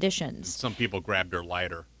gastrointestinal conditions. Some people grab their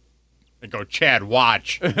lighter and go, Chad,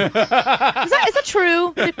 watch. Is that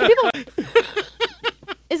true?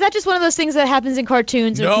 Is that just one of those things that happens in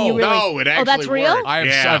cartoons? Or No, can you really... no, it actually that's real? works.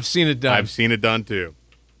 I've seen it done. I've seen it done, too.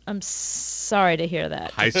 I'm sorry to hear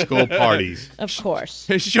that. High school parties. Of course.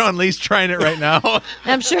 Sean Lee's trying it right now.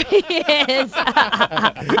 I'm sure he is.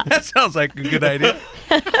 That sounds like a good idea.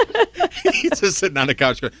 He's just sitting on the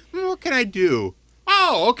couch going, what can I do?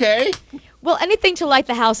 Oh, okay. Well, anything to light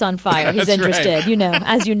the house on fire. He's That's interested, right. you know,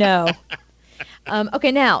 as you know.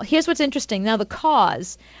 Okay, now, here's what's interesting. Now, the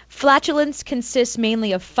cause. Flatulence consists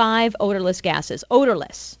mainly of 5 odorless gases.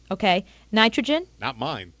 Odorless, okay? Nitrogen. Not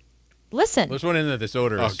mine. Listen. Let's run into this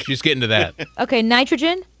odor. Just get into that. Okay,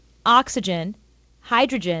 nitrogen, oxygen,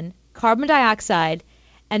 hydrogen, carbon dioxide,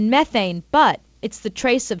 and methane, but it's the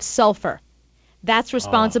trace of sulfur. That's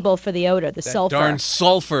responsible for the odor, the sulfur. Darn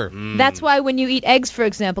sulfur. That's why when you eat eggs, for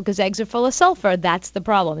example, because eggs are full of sulfur, that's the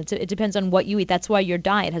problem. It depends on what you eat. That's why your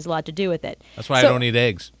diet has a lot to do with it. That's why I don't eat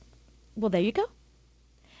eggs. Well, there you go.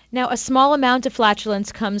 Now, a small amount of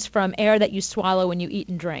flatulence comes from air that you swallow when you eat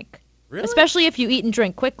and drink. Really? Especially if you eat and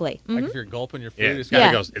drink quickly. Like if you're gulping your food?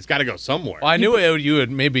 Yeah, it's got to go somewhere. Well, I knew you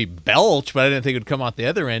would maybe belch, but I didn't think it would come out the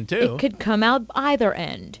other end, too. It could come out either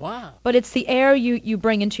end. Wow. But it's the air you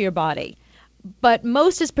bring into your body. But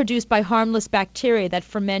most is produced by harmless bacteria that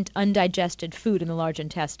ferment undigested food in the large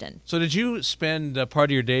intestine. So did you spend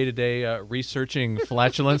part of your day today researching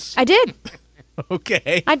flatulence? I did.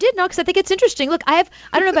 Okay. I did, because I think it's interesting. Look, I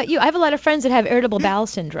don't know about you. I have a lot of friends that have irritable bowel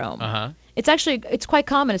syndrome. Uh-huh. It's quite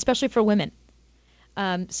common, especially for women.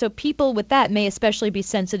 So people with that may especially be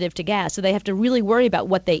sensitive to gas, so they have to really worry about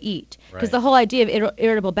what they eat. Because the whole idea of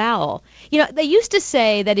irritable bowel, they used to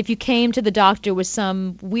say that if you came to the doctor with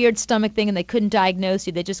some weird stomach thing and they couldn't diagnose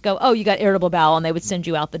you, they'd just go, oh, you got irritable bowel, and they would send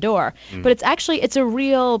you out the door. But it's a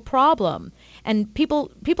real problem. And people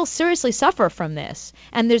seriously suffer from this.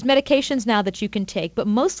 And there's medications now that you can take, but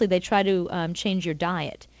mostly they try to change your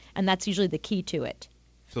diet. And that's usually the key to it.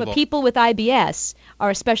 But people with IBS are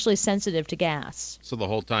especially sensitive to gas. So the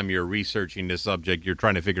whole time you're researching this subject, you're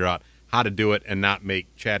trying to figure out how to do it and not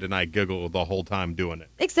make Chad and I giggle the whole time doing it.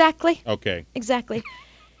 Exactly. Okay. Exactly.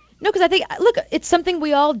 No, because I think, look, it's something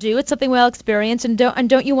we all do. It's something we all experience. And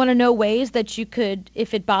don't you want to know ways that you could,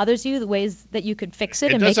 if it bothers you, the ways that you could fix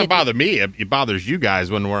it? It doesn't bother me. It bothers you guys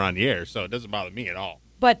when we're on the air, so it doesn't bother me at all.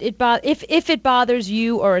 But if it bothers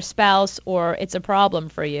you or a spouse or it's a problem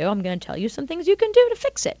for you, I'm going to tell you some things you can do to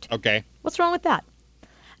fix it. Okay. What's wrong with that?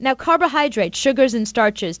 Now, carbohydrates, sugars, and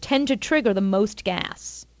starches tend to trigger the most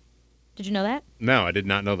gas. Did you know that? No, I did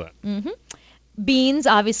not know that. Mm-hmm. Beans,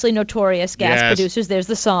 obviously notorious gas producers. There's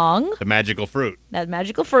the song. The magical fruit. That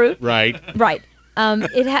magical fruit. Right. Right.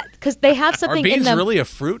 Because they have something in them. Are beans really a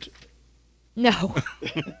fruit? No.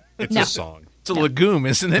 It's a song. It's a legume,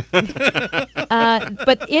 isn't it?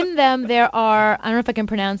 But in them there are, I don't know if I can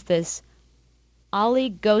pronounce this,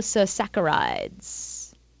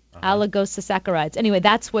 oligosaccharides. Oligosaccharides. Anyway,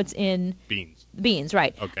 that's what's in beans,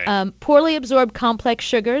 right. Okay. Poorly absorbed complex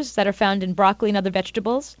sugars that are found in broccoli and other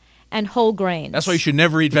vegetables, and whole grains. That's why you should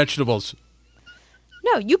never eat vegetables.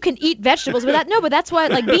 No, you can eat vegetables without. No, but that's why,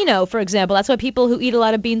 like Beano, for example, that's why people who eat a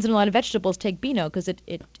lot of beans and a lot of vegetables take Beano, because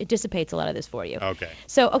it dissipates a lot of this for you. Okay.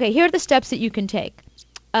 So, here are the steps that you can take.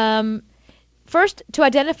 First, to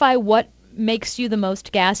identify what makes you the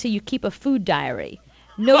most gassy, you keep a food diary.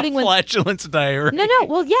 Noting when flatulence diary. No,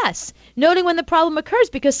 well, yes. Noting when the problem occurs,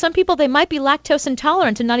 because some people, they might be lactose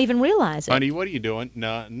intolerant and not even realize it. Honey, what are you doing?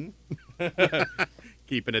 Nothing.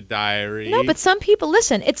 Keeping a diary. No, but some people,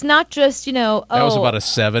 listen, it's not just, That was about a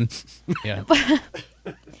 7. Yeah.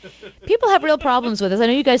 People have real problems with this. I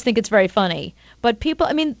know you guys think it's very funny, but people,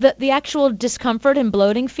 I mean, the actual discomfort and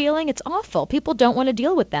bloating feeling, it's awful. People don't want to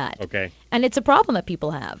deal with that. Okay. And it's a problem that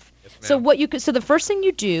people have. Yes, so the first thing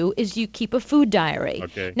you do is you keep a food diary.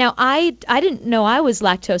 Okay. Now, I didn't know I was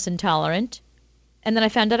lactose intolerant, and then I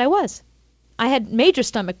found out I was. I had major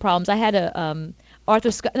stomach problems. I had a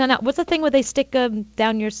what's the thing where they stick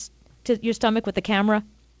down your stomach with the camera?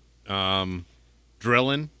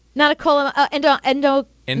 Drilling? Not a colon,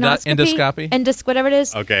 endoscopy? Whatever it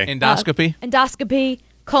is. Okay. Endoscopy,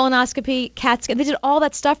 colonoscopy, CAT scan. They did all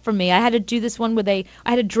that stuff for me. I had to do this one where I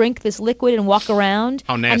had to drink this liquid and walk around.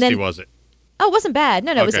 How nasty was it? Oh, it wasn't bad.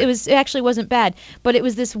 No, Okay. it actually wasn't bad. But it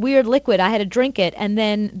was this weird liquid. I had to drink it, and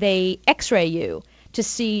then they X-ray you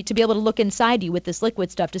to be able to look inside you with this liquid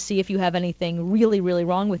stuff to see if you have anything really, really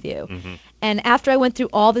wrong with you. Mm-hmm. And after I went through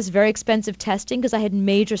all this very expensive testing, because I had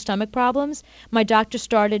major stomach problems, my doctor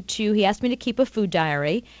he asked me to keep a food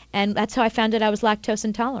diary, and that's how I found out I was lactose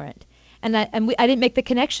intolerant. And I didn't make the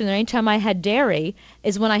connection that anytime I had dairy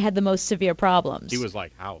is when I had the most severe problems. He was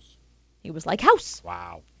like house.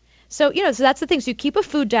 Wow. So, so that's the thing. So you keep a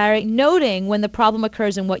food diary, noting when the problem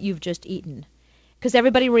occurs and what you've just eaten. Because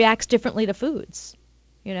everybody reacts differently to foods,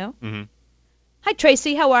 Mm-hmm. Hi,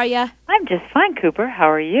 Tracy. How are you? I'm just fine, Cooper.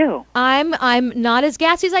 How are you? I'm not as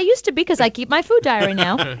gassy as I used to be because I keep my food diary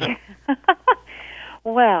now.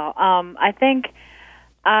 Well, I think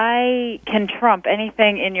I can trump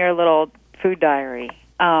anything in your little food diary.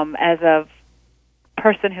 As a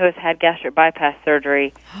person who has had gastric bypass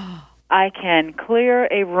surgery, I can clear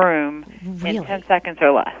a room in 10 seconds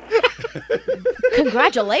or less.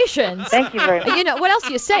 Congratulations. Thank you very much. What else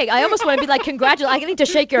do you say? I almost want to be like, congratulations. I need to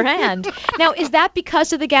shake your hand. Now, is that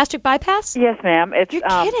because of the gastric bypass? Yes, ma'am. You're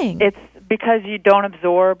kidding. It's because you don't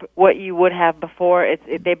absorb what you would have before.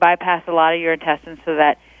 They bypass a lot of your intestines so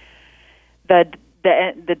that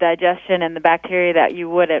the digestion and the bacteria that you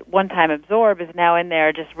would at one time absorb is now in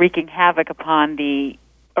there just wreaking havoc upon the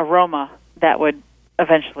aroma that would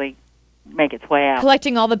eventually make its way out.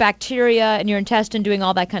 Collecting all the bacteria in your intestine, doing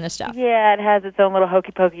all that kind of stuff. Yeah, it has its own little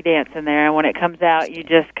hokey-pokey dance in there, and when it comes out, you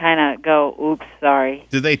just kind of go, oops, sorry.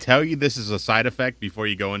 Do they tell you this is a side effect before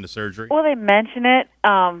you go into surgery? Well, they mention it.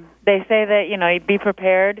 They say that, you'd be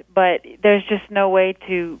prepared, but there's just no way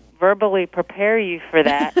to verbally prepare you for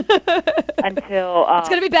that until... it's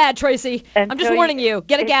going to be bad, Tracy. I'm just warning you.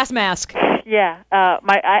 Get a gas mask. Yeah.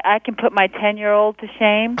 I can put my 10-year-old to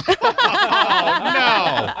shame. Oh,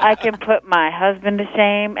 no. I can put my husband to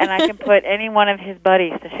shame, and I can put any one of his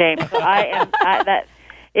buddies to shame. So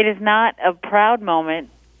it is not a proud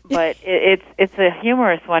moment, but it's a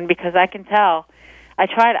humorous one because I can tell. I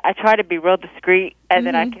try to be real discreet, and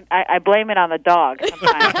then I blame it on the dog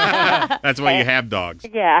sometimes. That's why you have dogs.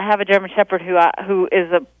 Yeah, I have a German Shepherd who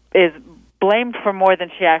is blamed for more than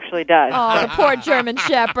she actually does. Oh, the poor German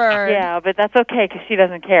Shepherd. Yeah, but that's okay because she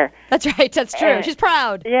doesn't care. That's right. That's true. And she's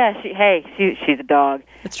proud. Yeah. She's a dog.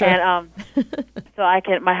 That's true. And so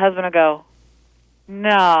my husband will go,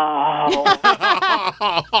 no.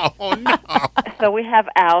 Oh, no. So we have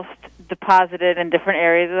Oust deposited in different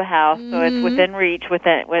areas of the house, so it's within reach.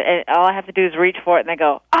 All I have to do is reach for it, and they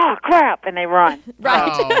go, oh, crap, and they run. Right.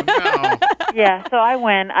 Oh, no. Yeah, so I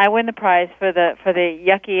win the prize for the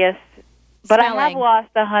yuckiest. But I have lost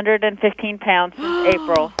 115 pounds since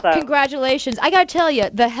April. So congratulations! I got to tell you,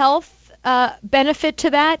 the health benefit to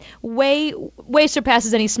that way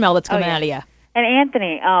surpasses any smell that's coming out of you. And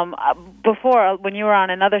Anthony, before when you were on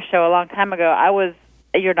another show a long time ago,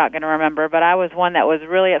 you're not going to remember, but I was one that was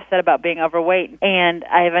really upset about being overweight, and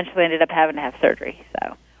I eventually ended up having to have surgery.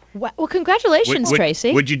 So. Well, congratulations,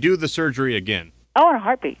 Tracy. Would you do the surgery again? Oh, in a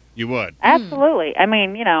heartbeat. You would? Absolutely. I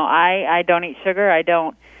mean, I don't eat sugar. I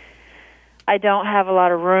don't I don't have a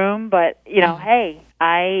lot of room, but, hey,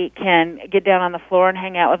 I can get down on the floor and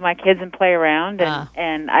hang out with my kids and play around,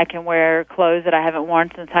 and I can wear clothes that I haven't worn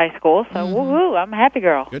since high school. So, woohoo, I'm a happy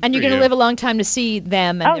girl. And you're going to live a long time to see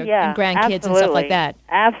them and and grandkids and stuff like that.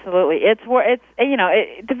 Absolutely.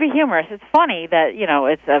 To be humorous, it's funny that,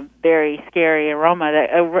 it's a very scary aroma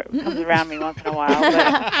that comes around me once in a while.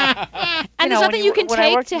 But, and there's nothing you can take to help it? When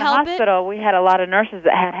I worked in the hospital, we had a lot of nurses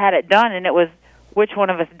that had it done, and it was which one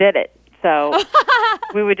of us did it. So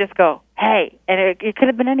we would just go, hey, and it could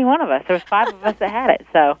have been any one of us. There was 5 of us that had it.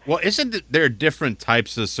 So well, isn't there different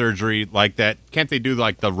types of surgery like that? Can't they do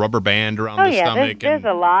like the rubber band around the stomach? There's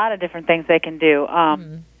a lot of different things they can do.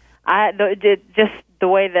 Just the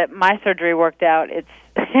way that my surgery worked out, it's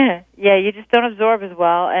you just don't absorb as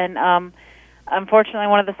well, and unfortunately,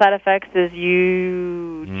 one of the side effects is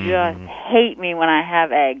you just hate me when I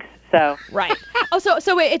have eggs. So right. Oh,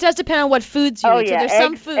 so it does depend on what foods you eat. So there's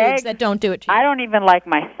some foods that don't do it to you. I don't even like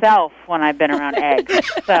myself when I've been around eggs.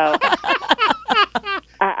 So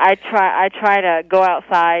I try to go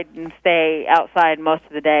outside and stay outside most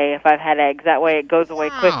of the day if I've had eggs. That way it goes away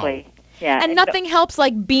quickly. Yeah. And nothing helps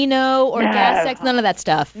like Beano or gas sex, none of that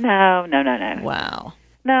stuff. No. Wow.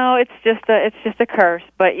 No, it's just a curse.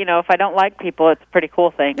 But if I don't like people, it's a pretty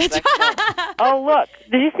cool thing. Oh, look!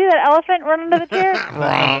 Did you see that elephant run under the chair?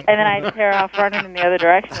 And then I tear off running in the other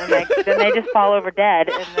direction, and then they just fall over dead,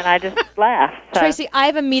 and then I just laugh. So. Tracy, I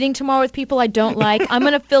have a meeting tomorrow with people I don't like. I'm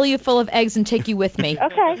going to fill you full of eggs and take you with me.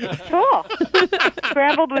 Okay, cool.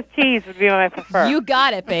 Scrambled with cheese would be my preferred. You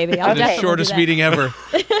got it, baby. The shortest meeting ever.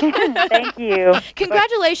 Thank you.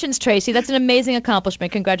 Congratulations, Tracy. That's an amazing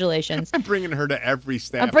accomplishment. Congratulations. I'm bringing her to every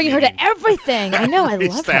staff I'm bringing her to everything. I know. I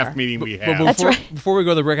love her. Staff meeting we have. That's right. Before we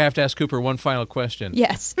go to the break, I have to ask Cooper one final question.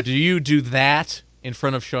 Yes. Do you do that in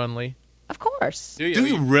front of Sean Lee? Of course. Do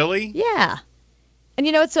you really? Yeah. And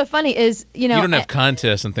what's so funny is, you don't have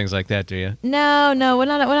contests and things like that, do you? No, we're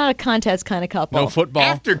not a contest kind of couple. No football?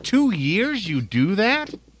 After 2 years, you do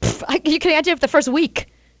that? You can imagine the first week.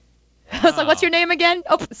 I was like, what's your name again?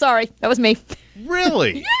 Oh, sorry. That was me.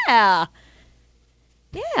 Really? Yeah.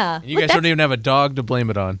 You guys don't even have a dog to blame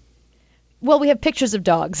it on. Well, we have pictures of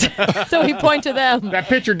dogs, so we point to them. That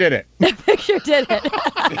picture did it. That picture did it.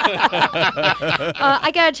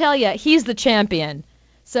 I gotta tell you, he's the champion.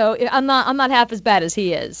 So I'm not half as bad as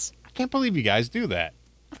he is. I can't believe you guys do that.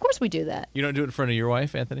 Of course we do that. You don't do it in front of your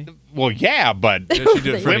wife, Anthony? Well, yeah, but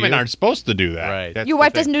women aren't supposed to do that. Right. That's your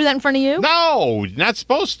wife doesn't do that in front of you? No, not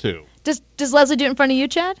supposed to. Does Leslie do it in front of you,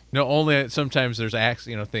 Chad? No, only sometimes there's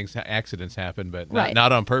accidents happen, but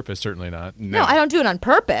not on purpose. Certainly not. No, I don't do it on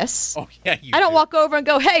purpose. Oh yeah, I don't walk over and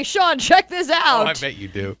go, "Hey, Sean, check this out." Oh, I bet you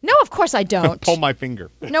do. No, of course I don't. Pull my finger.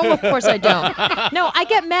 No, of course I don't. No, I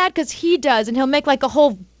get mad because he does, and he'll make like a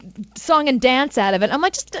whole song and dance out of it. I'm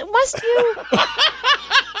like, just must you?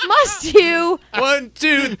 Must you? 1,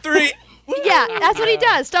 2, 3. Yeah, that's what he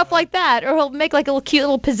does, stuff like that. Or he'll make like a cute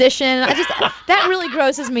little position. That really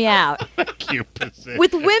grosses me out. Cute position.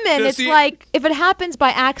 With women, like, if it happens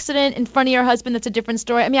by accident in front of your husband, that's a different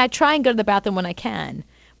story. I mean, I try and go to the bathroom when I can.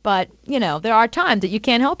 But, there are times that you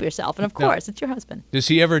can't help yourself. And, of course, it's your husband. Does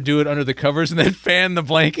he ever do it under the covers and then fan the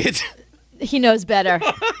blanket? He knows better.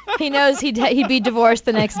 He knows he'd be divorced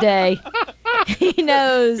the next day. He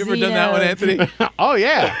knows. You ever done that one, Anthony? Oh,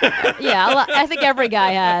 yeah. Yeah, I think every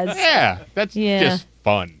guy has. Yeah, that's just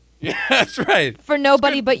fun. Yeah, that's right. For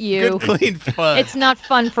nobody but you. Good, clean fun. It's not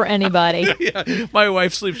fun for anybody. Yeah, my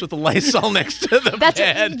wife sleeps with the Lysol next to the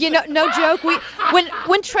bed. No joke.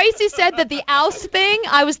 When Tracy said that the oust thing,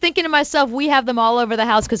 I was thinking to myself, we have them all over the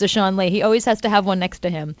house because of Sean Lee. He always has to have one next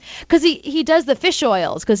to him because he does the fish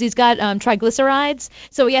oils because he's got triglycerides,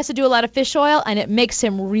 so he has to do a lot of fish oil, and it makes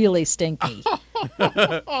him really stinky.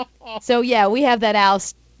 So yeah, we have that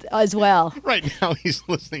oust as well. Right now he's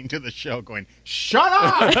listening to the show going, shut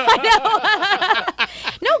up! I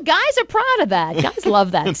know. No, guys are proud of that. Guys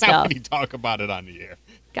love that stuff. Not when you talk about it on the air.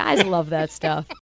 Guys love that stuff.